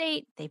by the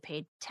state. They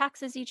paid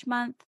taxes each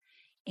month,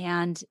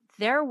 and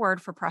their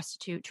word for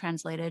prostitute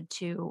translated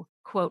to,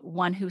 quote,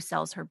 one who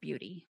sells her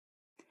beauty.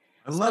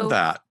 I love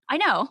that. I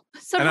know.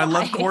 So and I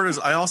love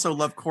courtesan. I also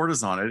love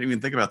courtesan. I didn't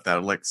even think about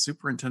that. Like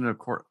superintendent of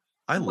court.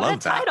 What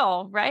love that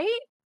title, right?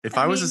 If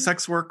I was a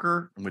sex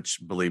worker, which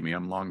believe me,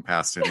 I'm long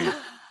past any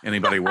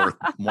anybody worth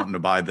wanting to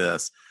buy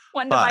this.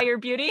 Wanting to buy your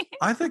beauty.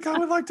 I think I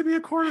would like to be a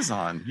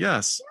courtesan.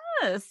 Yes.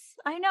 Yes,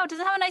 I know. Does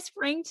it have a nice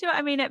ring to it?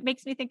 I mean, it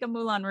makes me think of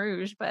Moulin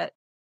Rouge, but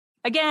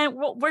again,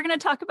 we're going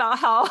to talk about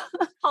how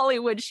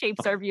Hollywood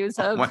shapes our views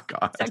of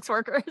sex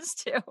workers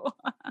too.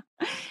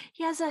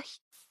 He has a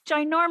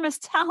ginormous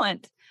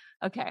talent.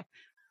 Okay.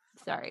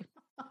 Sorry.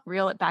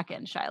 Reel it back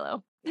in,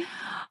 Shiloh.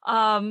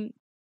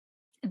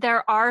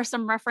 There are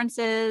some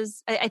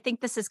references. I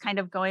think this is kind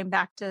of going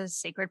back to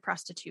sacred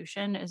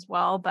prostitution as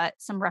well, but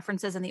some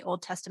references in the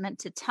Old Testament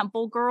to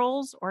temple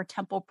girls or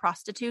temple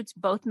prostitutes,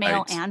 both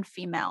male and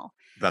female.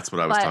 That's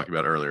what I was talking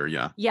about earlier.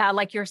 Yeah. Yeah.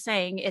 Like you're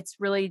saying, it's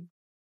really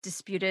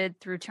disputed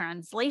through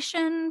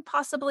translation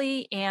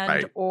possibly.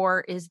 And,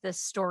 or is this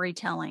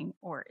storytelling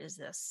or is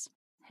this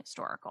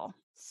historical?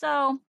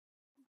 So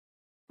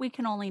we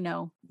can only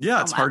know. Yeah.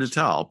 It's hard to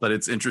tell, but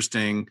it's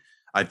interesting.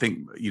 I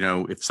think,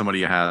 if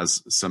somebody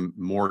has some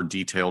more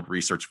detailed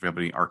research, if we have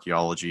any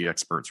archaeology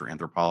experts or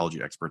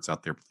anthropology experts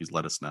out there, please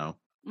let us know.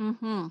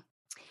 Mm-hmm.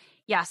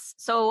 Yes.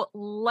 So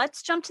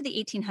let's jump to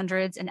the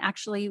 1800s and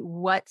actually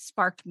what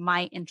sparked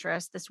my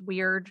interest, this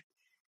weird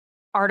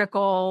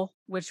article,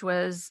 which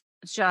was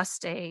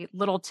just a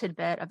little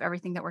tidbit of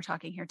everything that we're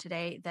talking here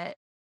today that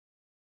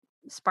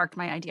sparked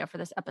my idea for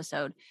this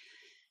episode.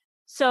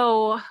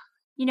 So,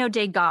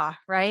 Degas,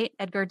 right?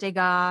 Edgar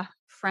Degas,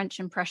 French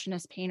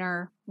Impressionist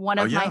painter, one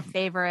of my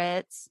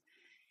favorites.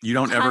 You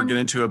don't ever get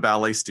into a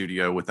ballet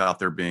studio without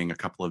there being a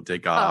couple of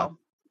Degas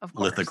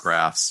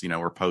lithographs,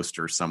 or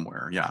posters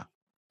somewhere. Yeah.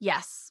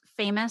 Yes.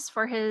 Famous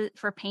for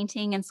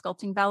painting and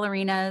sculpting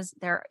ballerinas.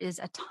 There is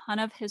a ton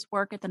of his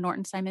work at the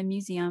Norton Simon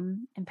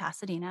Museum in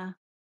Pasadena.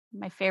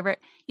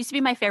 Used to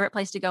be my favorite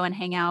place to go and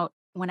hang out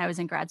when I was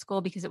in grad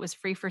school because it was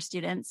free for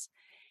students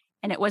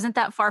and it wasn't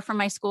that far from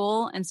my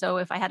school. And so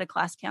if I had a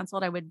class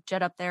canceled, I would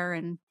jet up there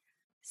and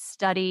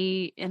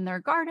study in their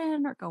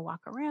garden or go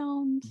walk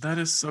around. That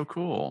is so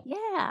cool.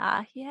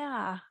 Yeah.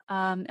 Yeah.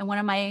 And one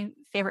of my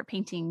favorite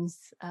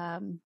paintings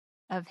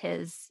of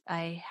his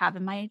I have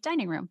in my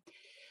dining room.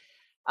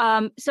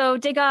 So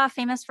Degas,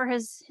 famous for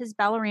his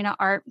ballerina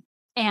art.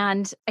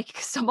 And I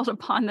stumbled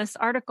upon this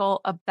article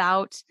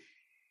about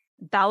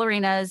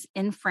ballerinas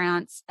in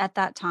France at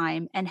that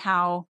time and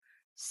how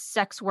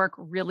sex work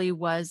really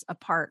was a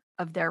part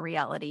of their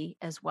reality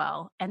as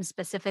well. And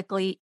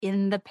specifically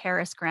in the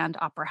Paris Grand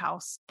Opera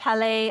House,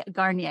 Palais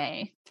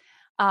Garnier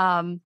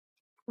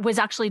was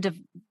actually,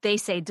 they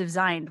say,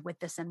 designed with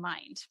this in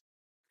mind.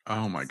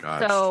 Oh my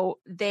gosh. So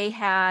they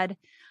had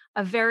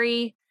a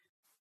very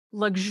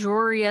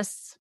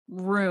luxurious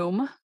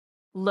room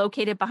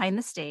located behind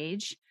the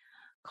stage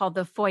called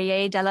the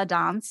Foyer de la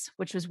Danse,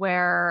 which was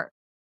where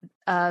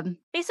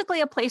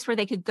basically a place where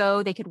they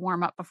could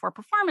warm up before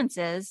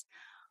performances.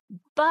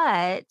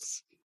 But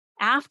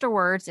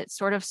afterwards, it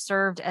sort of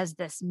served as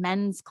this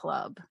men's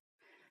club.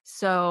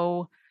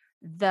 So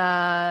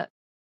the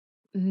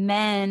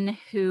men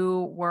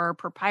who were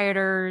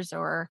proprietors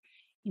or,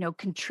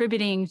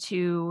 contributing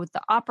to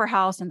the opera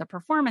house and the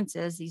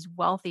performances, these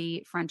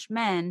wealthy French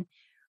men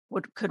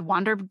could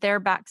wander there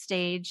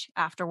backstage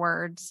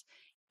afterwards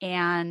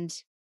and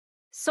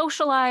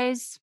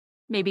socialize,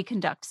 maybe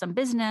conduct some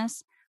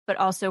business, but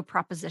also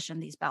proposition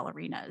these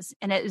ballerinas.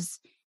 And it is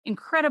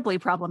incredibly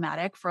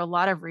problematic for a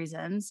lot of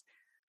reasons.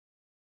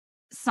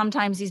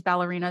 Sometimes these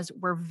ballerinas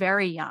were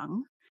very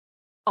young.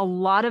 A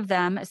lot of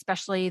them,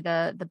 especially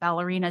the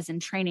ballerinas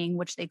in training,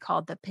 which they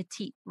called the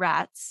petite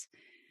rats,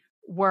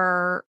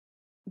 were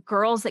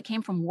girls that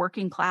came from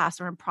working class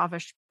or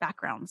impoverished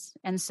backgrounds.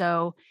 And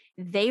so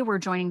they were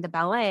joining the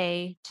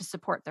ballet to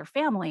support their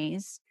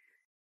families,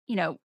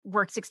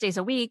 work 6 days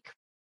a week.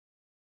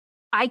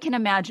 I can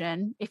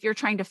imagine if you're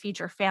trying to feed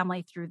your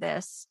family through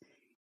this,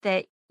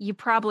 that you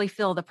probably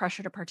feel the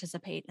pressure to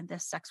participate in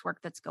this sex work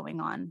that's going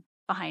on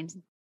behind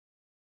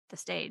the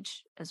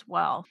stage as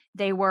well.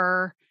 They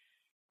were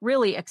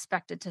really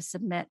expected to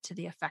submit to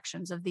the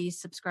affections of these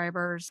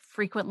subscribers,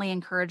 frequently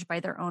encouraged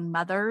by their own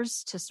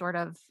mothers to sort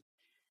of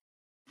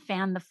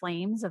fan the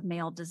flames of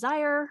male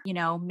desire.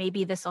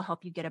 Maybe this will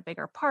help you get a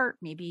bigger part,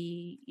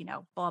 maybe,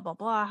 blah, blah,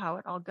 blah, how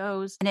it all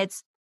goes. And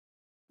it's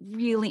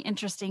really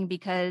interesting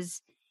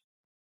because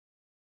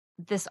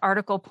this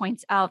article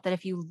points out that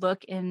if you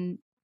look in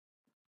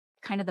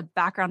kind of the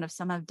background of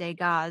some of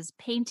Degas'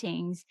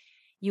 paintings,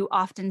 you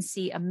often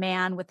see a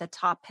man with a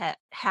top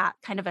hat,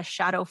 kind of a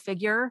shadow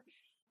figure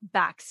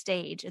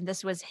backstage. And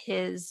this was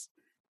his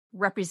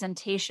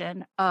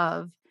representation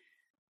of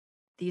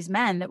these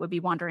men that would be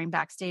wandering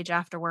backstage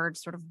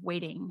afterwards, sort of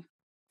waiting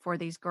for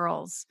these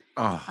girls.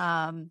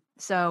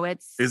 So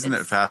isn't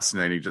it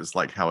fascinating just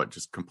like how it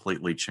just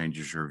completely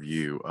changes your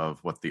view of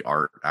what the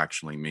art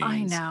actually means?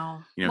 I know.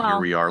 Here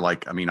we are,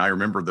 I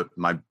remember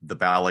the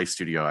ballet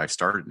studio I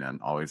started in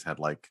always had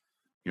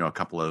a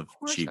couple of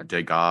cheap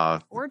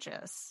Degas,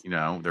 gorgeous,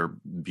 they're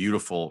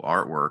beautiful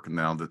artwork, and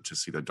now to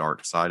see the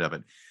dark side of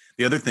it.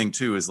 The other thing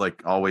too is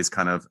always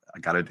kind of, I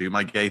got to do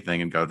my gay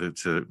thing and go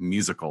to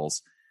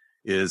musicals,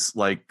 is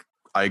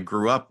I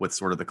grew up with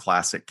sort of the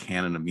classic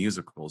canon of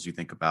musicals. You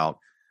think about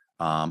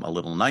A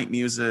Little Night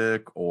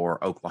Music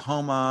or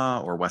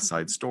Oklahoma or West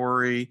Side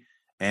Story,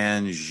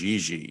 and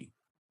Gigi.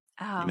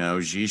 Oh,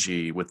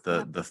 Gigi with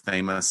yep. the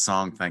famous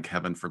song Thank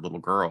Heaven for Little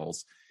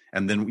Girls.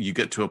 And then you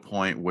get to a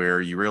point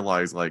where you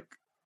realize, like,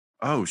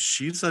 oh,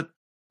 she's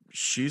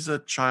a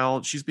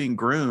child, she's being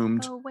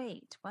groomed Oh,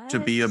 wait, to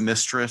be a what?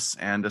 mistress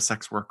and a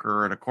sex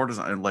worker and a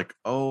courtesan. And like,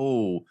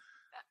 oh,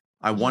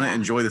 I want to Yeah,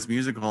 enjoy this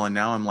musical, and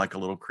now I'm like a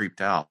little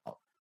creeped out.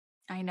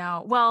 I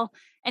know. Well,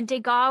 and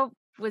Degas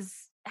was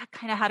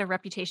kind of had a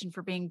reputation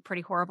for being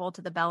pretty horrible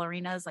to the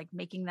ballerinas, like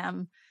making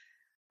them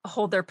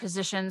hold their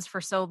positions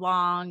for so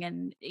long.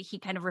 And he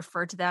kind of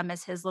referred to them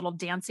as his little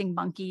dancing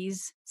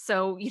monkeys.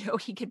 So,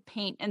 he could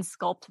paint and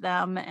sculpt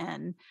them,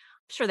 and I'm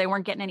sure they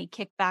weren't getting any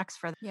kickbacks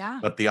for that. Yeah.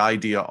 But the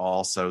idea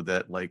also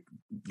that, like,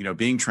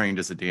 being trained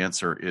as a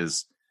dancer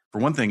is,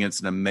 for one thing, it's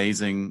an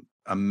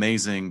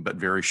amazing but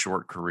very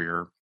short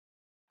career.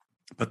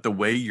 But the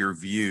way you're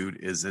viewed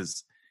is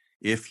as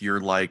if you're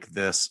like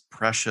this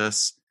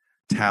precious,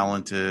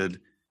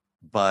 talented,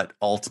 but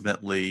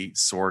ultimately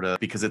sort of,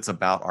 because it's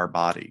about our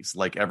bodies,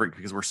 like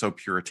because we're so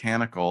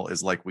puritanical,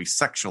 is like we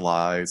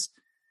sexualize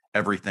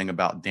everything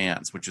about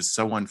dance, which is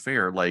so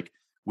unfair. Like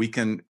we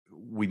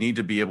need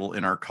to be able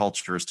in our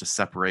cultures to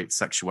separate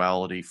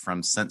sexuality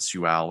from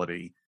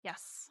sensuality.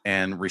 Yes.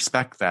 And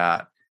respect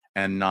that,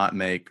 and not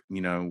make,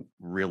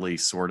 really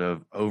sort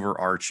of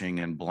overarching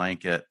and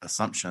blanket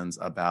assumptions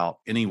about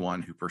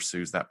anyone who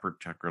pursues that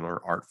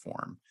particular art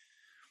form.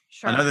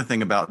 Sure. Another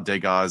thing about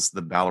Degas,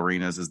 the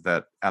ballerinas, is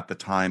that at the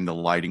time the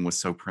lighting was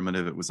so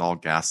primitive, it was all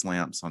gas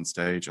lamps on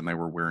stage, and they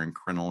were wearing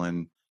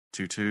crinoline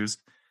tutus.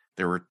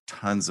 There were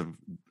tons of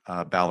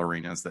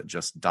ballerinas that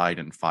just died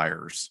in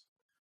fires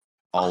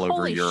all over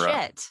Holy Europe.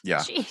 shit.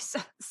 Yeah.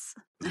 Jesus. It's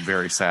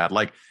very sad.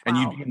 Like, and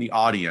Wow. you'd be in the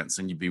audience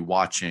and you'd be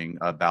watching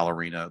a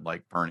ballerina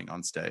like burning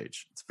on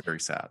stage. It's very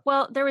sad.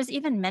 Well, there was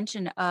even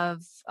mention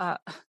of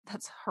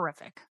that's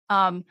horrific.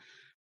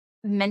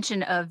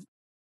 Mention of,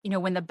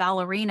 when the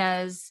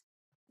ballerinas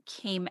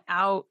came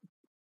out,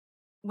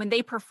 when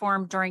they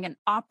performed during an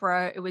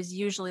opera, it was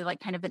usually like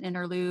kind of an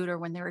interlude, or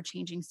when they were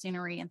changing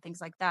scenery and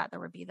things like that, there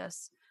would be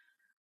this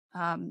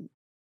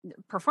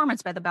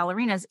performance by the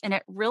ballerinas, and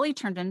it really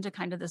turned into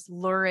kind of this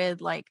lurid,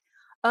 like,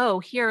 oh,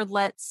 here,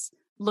 let's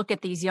look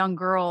at these young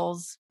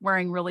girls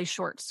wearing really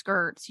short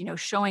skirts,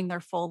 showing their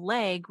full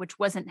leg, which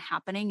wasn't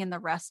happening in the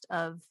rest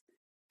of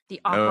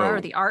the opera or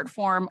the art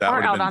form, that or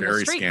would have out been on the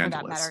very street for that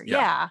scandalous. matter.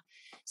 Yeah.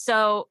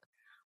 So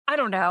I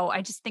don't know.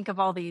 I just think of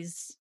all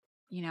these,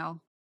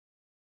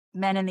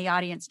 men in the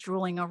audience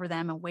drooling over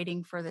them and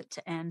waiting for it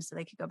to end so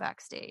they could go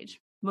backstage.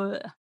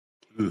 Ugh.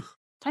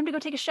 Time to go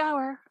take a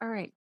shower. All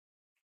right.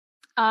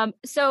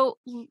 So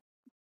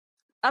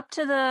up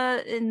to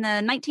in the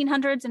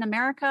 1900s in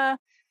America,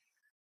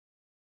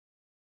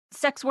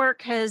 sex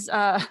work has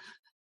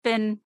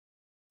been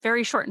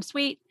very short and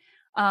sweet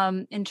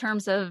in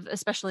terms of,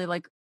 especially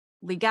like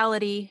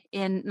legality.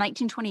 In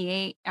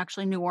 1928,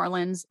 actually, New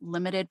Orleans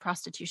limited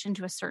prostitution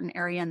to a certain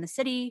area in the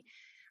city,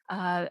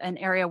 an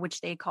area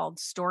which they called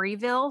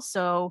Storyville.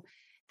 So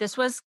this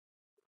was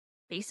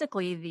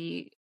basically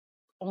the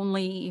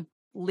only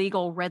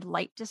legal red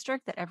light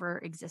district that ever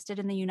existed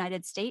in the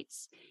United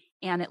States.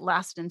 And it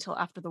lasted until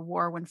after the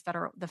war, when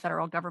the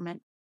federal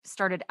government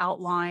started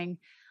outlawing,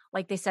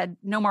 like they said,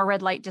 no more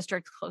red light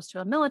districts close to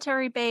a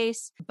military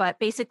base. But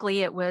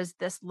basically it was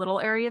this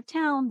little area of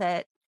town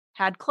that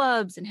had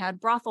clubs and had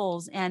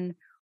brothels, and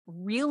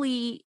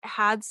really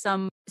had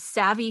some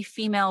savvy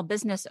female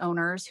business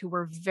owners who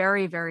were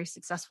very, very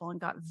successful and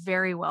got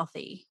very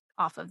wealthy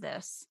off of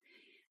this.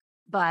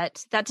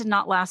 But that did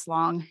not last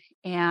long.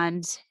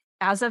 And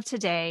as of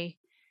today,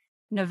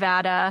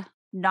 Nevada,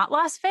 not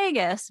Las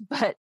Vegas,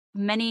 but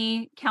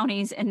many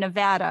counties in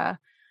Nevada,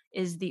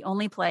 is the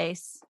only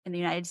place in the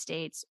United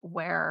States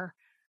where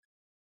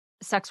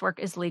sex work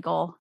is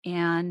legal,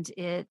 and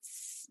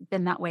it's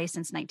been that way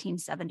since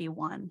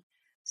 1971.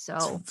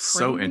 So it's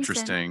so recent.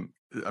 Interesting.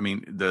 I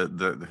mean,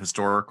 the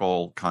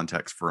historical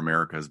context for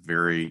America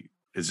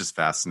is just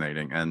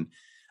fascinating. And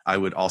I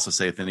would also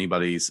say, if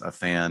anybody's a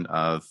fan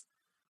of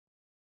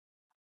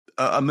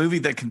a movie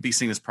that can be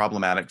seen as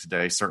problematic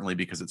today, certainly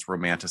because it's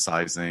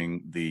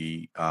romanticizing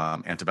the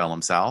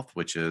antebellum South,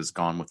 which is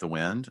Gone with the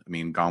Wind. I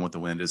mean, Gone with the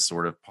Wind is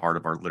sort of part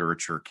of our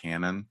literature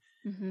canon,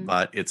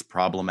 but it's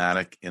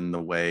problematic in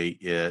the way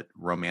it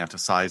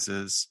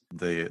romanticizes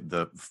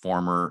the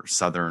former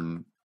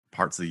Southern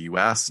parts of the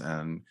U.S.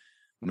 and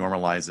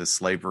normalizes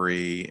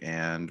slavery,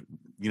 and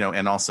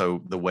and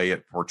also the way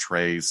it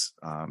portrays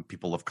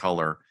people of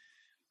color.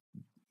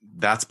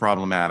 That's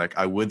problematic.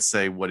 I would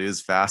say what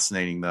is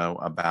fascinating, though,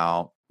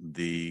 about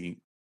the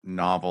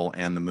novel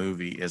and the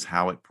movie is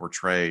how it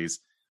portrays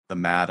the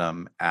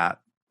madam at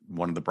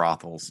one of the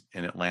brothels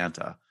in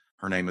Atlanta.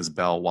 Her name is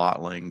Belle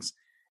Watlings,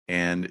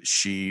 and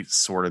she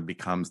sort of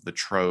becomes the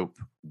trope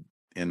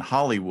in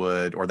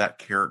Hollywood, or that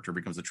character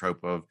becomes the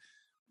trope of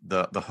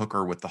the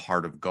hooker with the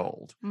heart of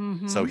gold.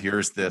 So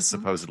here's this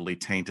supposedly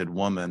tainted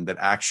woman that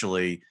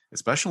actually,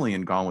 especially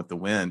in Gone with the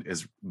Wind,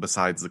 is,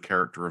 besides the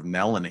character of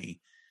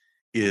Melanie,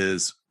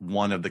 is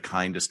one of the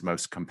kindest,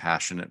 most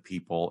compassionate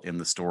people in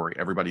the story.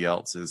 Everybody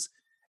else is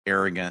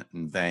arrogant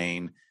and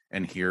vain.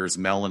 And here's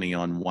Melanie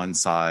on one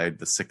side,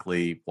 the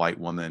sickly white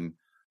woman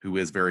who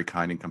is very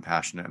kind and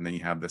compassionate. And then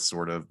you have this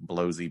sort of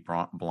blowsy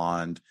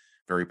blonde,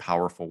 very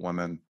powerful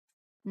woman.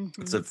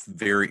 Mm-hmm. It's a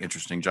very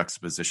interesting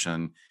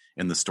juxtaposition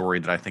in the story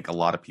that I think a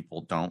lot of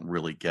people don't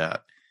really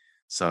get.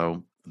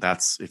 So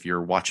that's, if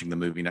you're watching the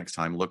movie next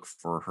time, look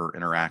for her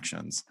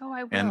interactions. Oh,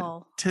 I will.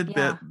 And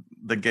tidbit,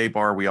 the gay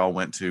bar we all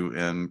went to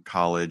in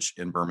college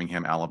in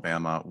Birmingham,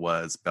 Alabama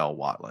was Belle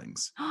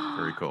Watling's.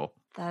 Very cool.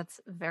 That's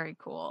very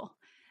cool.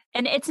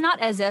 And it's not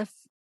as if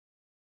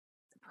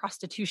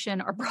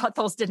prostitution or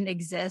brothels didn't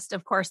exist.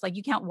 Of course, like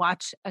you can't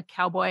watch a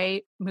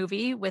cowboy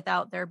movie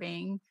without there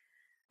being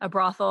a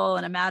brothel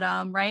and a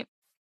madam, right?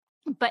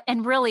 But,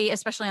 and really,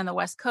 especially on the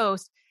West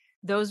Coast,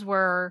 those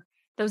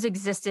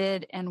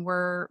existed and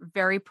were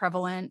very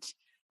prevalent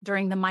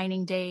during the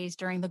mining days,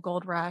 during the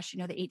gold rush,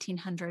 the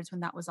 1800s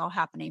when that was all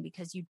happening,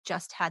 because you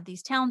just had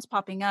these towns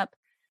popping up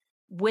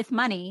with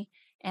money.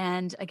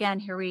 And again,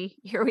 here we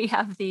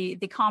have the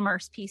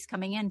commerce piece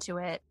coming into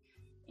it,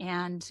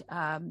 and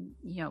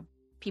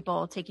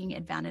people taking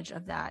advantage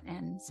of that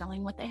and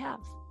selling what they have.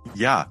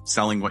 Yeah,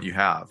 selling what you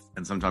have.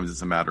 And sometimes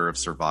it's a matter of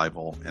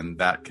survival. And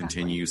that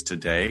continues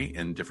today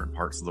in different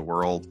parts of the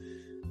world.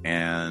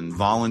 And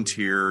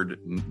volunteered,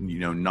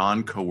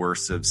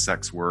 non-coercive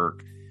sex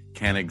work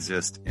can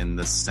exist in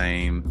the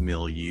same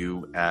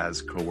milieu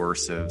as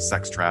coercive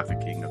sex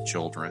trafficking of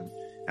children.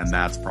 And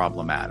that's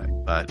problematic.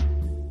 But,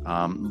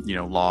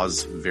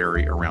 laws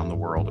vary around the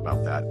world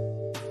about that.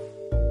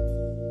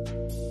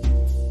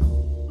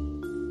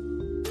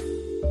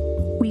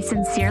 We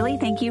sincerely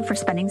thank you for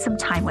spending some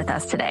time with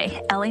us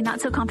today. LA Not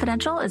So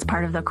Confidential is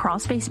part of the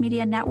Crawlspace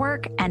Media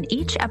Network, and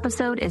each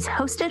episode is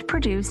hosted,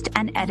 produced,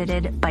 and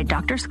edited by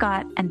Dr.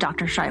 Scott and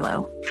Dr.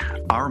 Shiloh.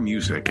 Our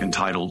music,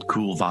 entitled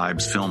Cool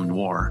Vibes Film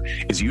Noir,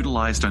 is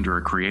utilized under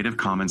a Creative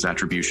Commons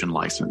Attribution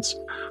license.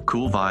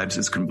 Cool Vibes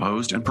is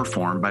composed and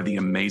performed by the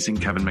amazing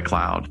Kevin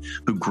MacLeod,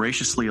 who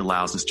graciously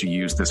allows us to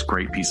use this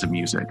great piece of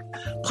music.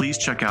 Please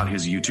check out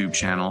his YouTube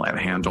channel at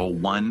handle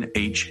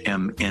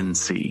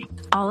 1HMNC.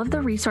 All of the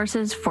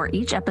resources for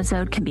each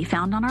episode can be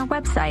found on our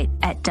website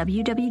at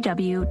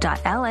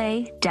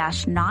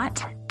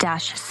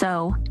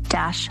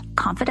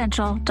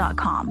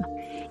www.la-not-so-confidential.com.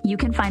 You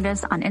can find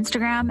us on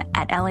Instagram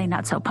at LA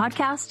Not So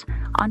Podcast,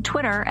 on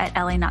Twitter at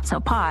LA Not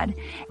So Pod,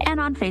 and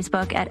on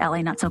Facebook at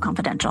LA Not So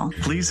Confidential.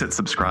 Please hit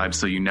subscribe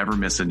so you never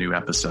miss a new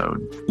episode.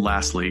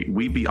 Lastly,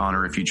 we'd be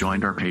honored if you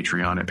joined our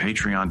Patreon at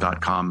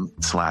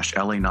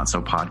patreon.com/LA Not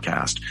So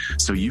Podcast,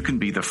 so you can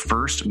be the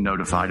first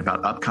notified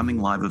about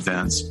upcoming live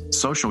events,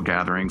 social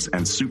gatherings,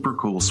 and super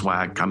cool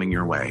swag coming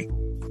your way.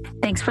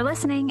 Thanks for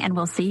listening, and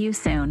we'll see you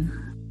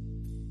soon.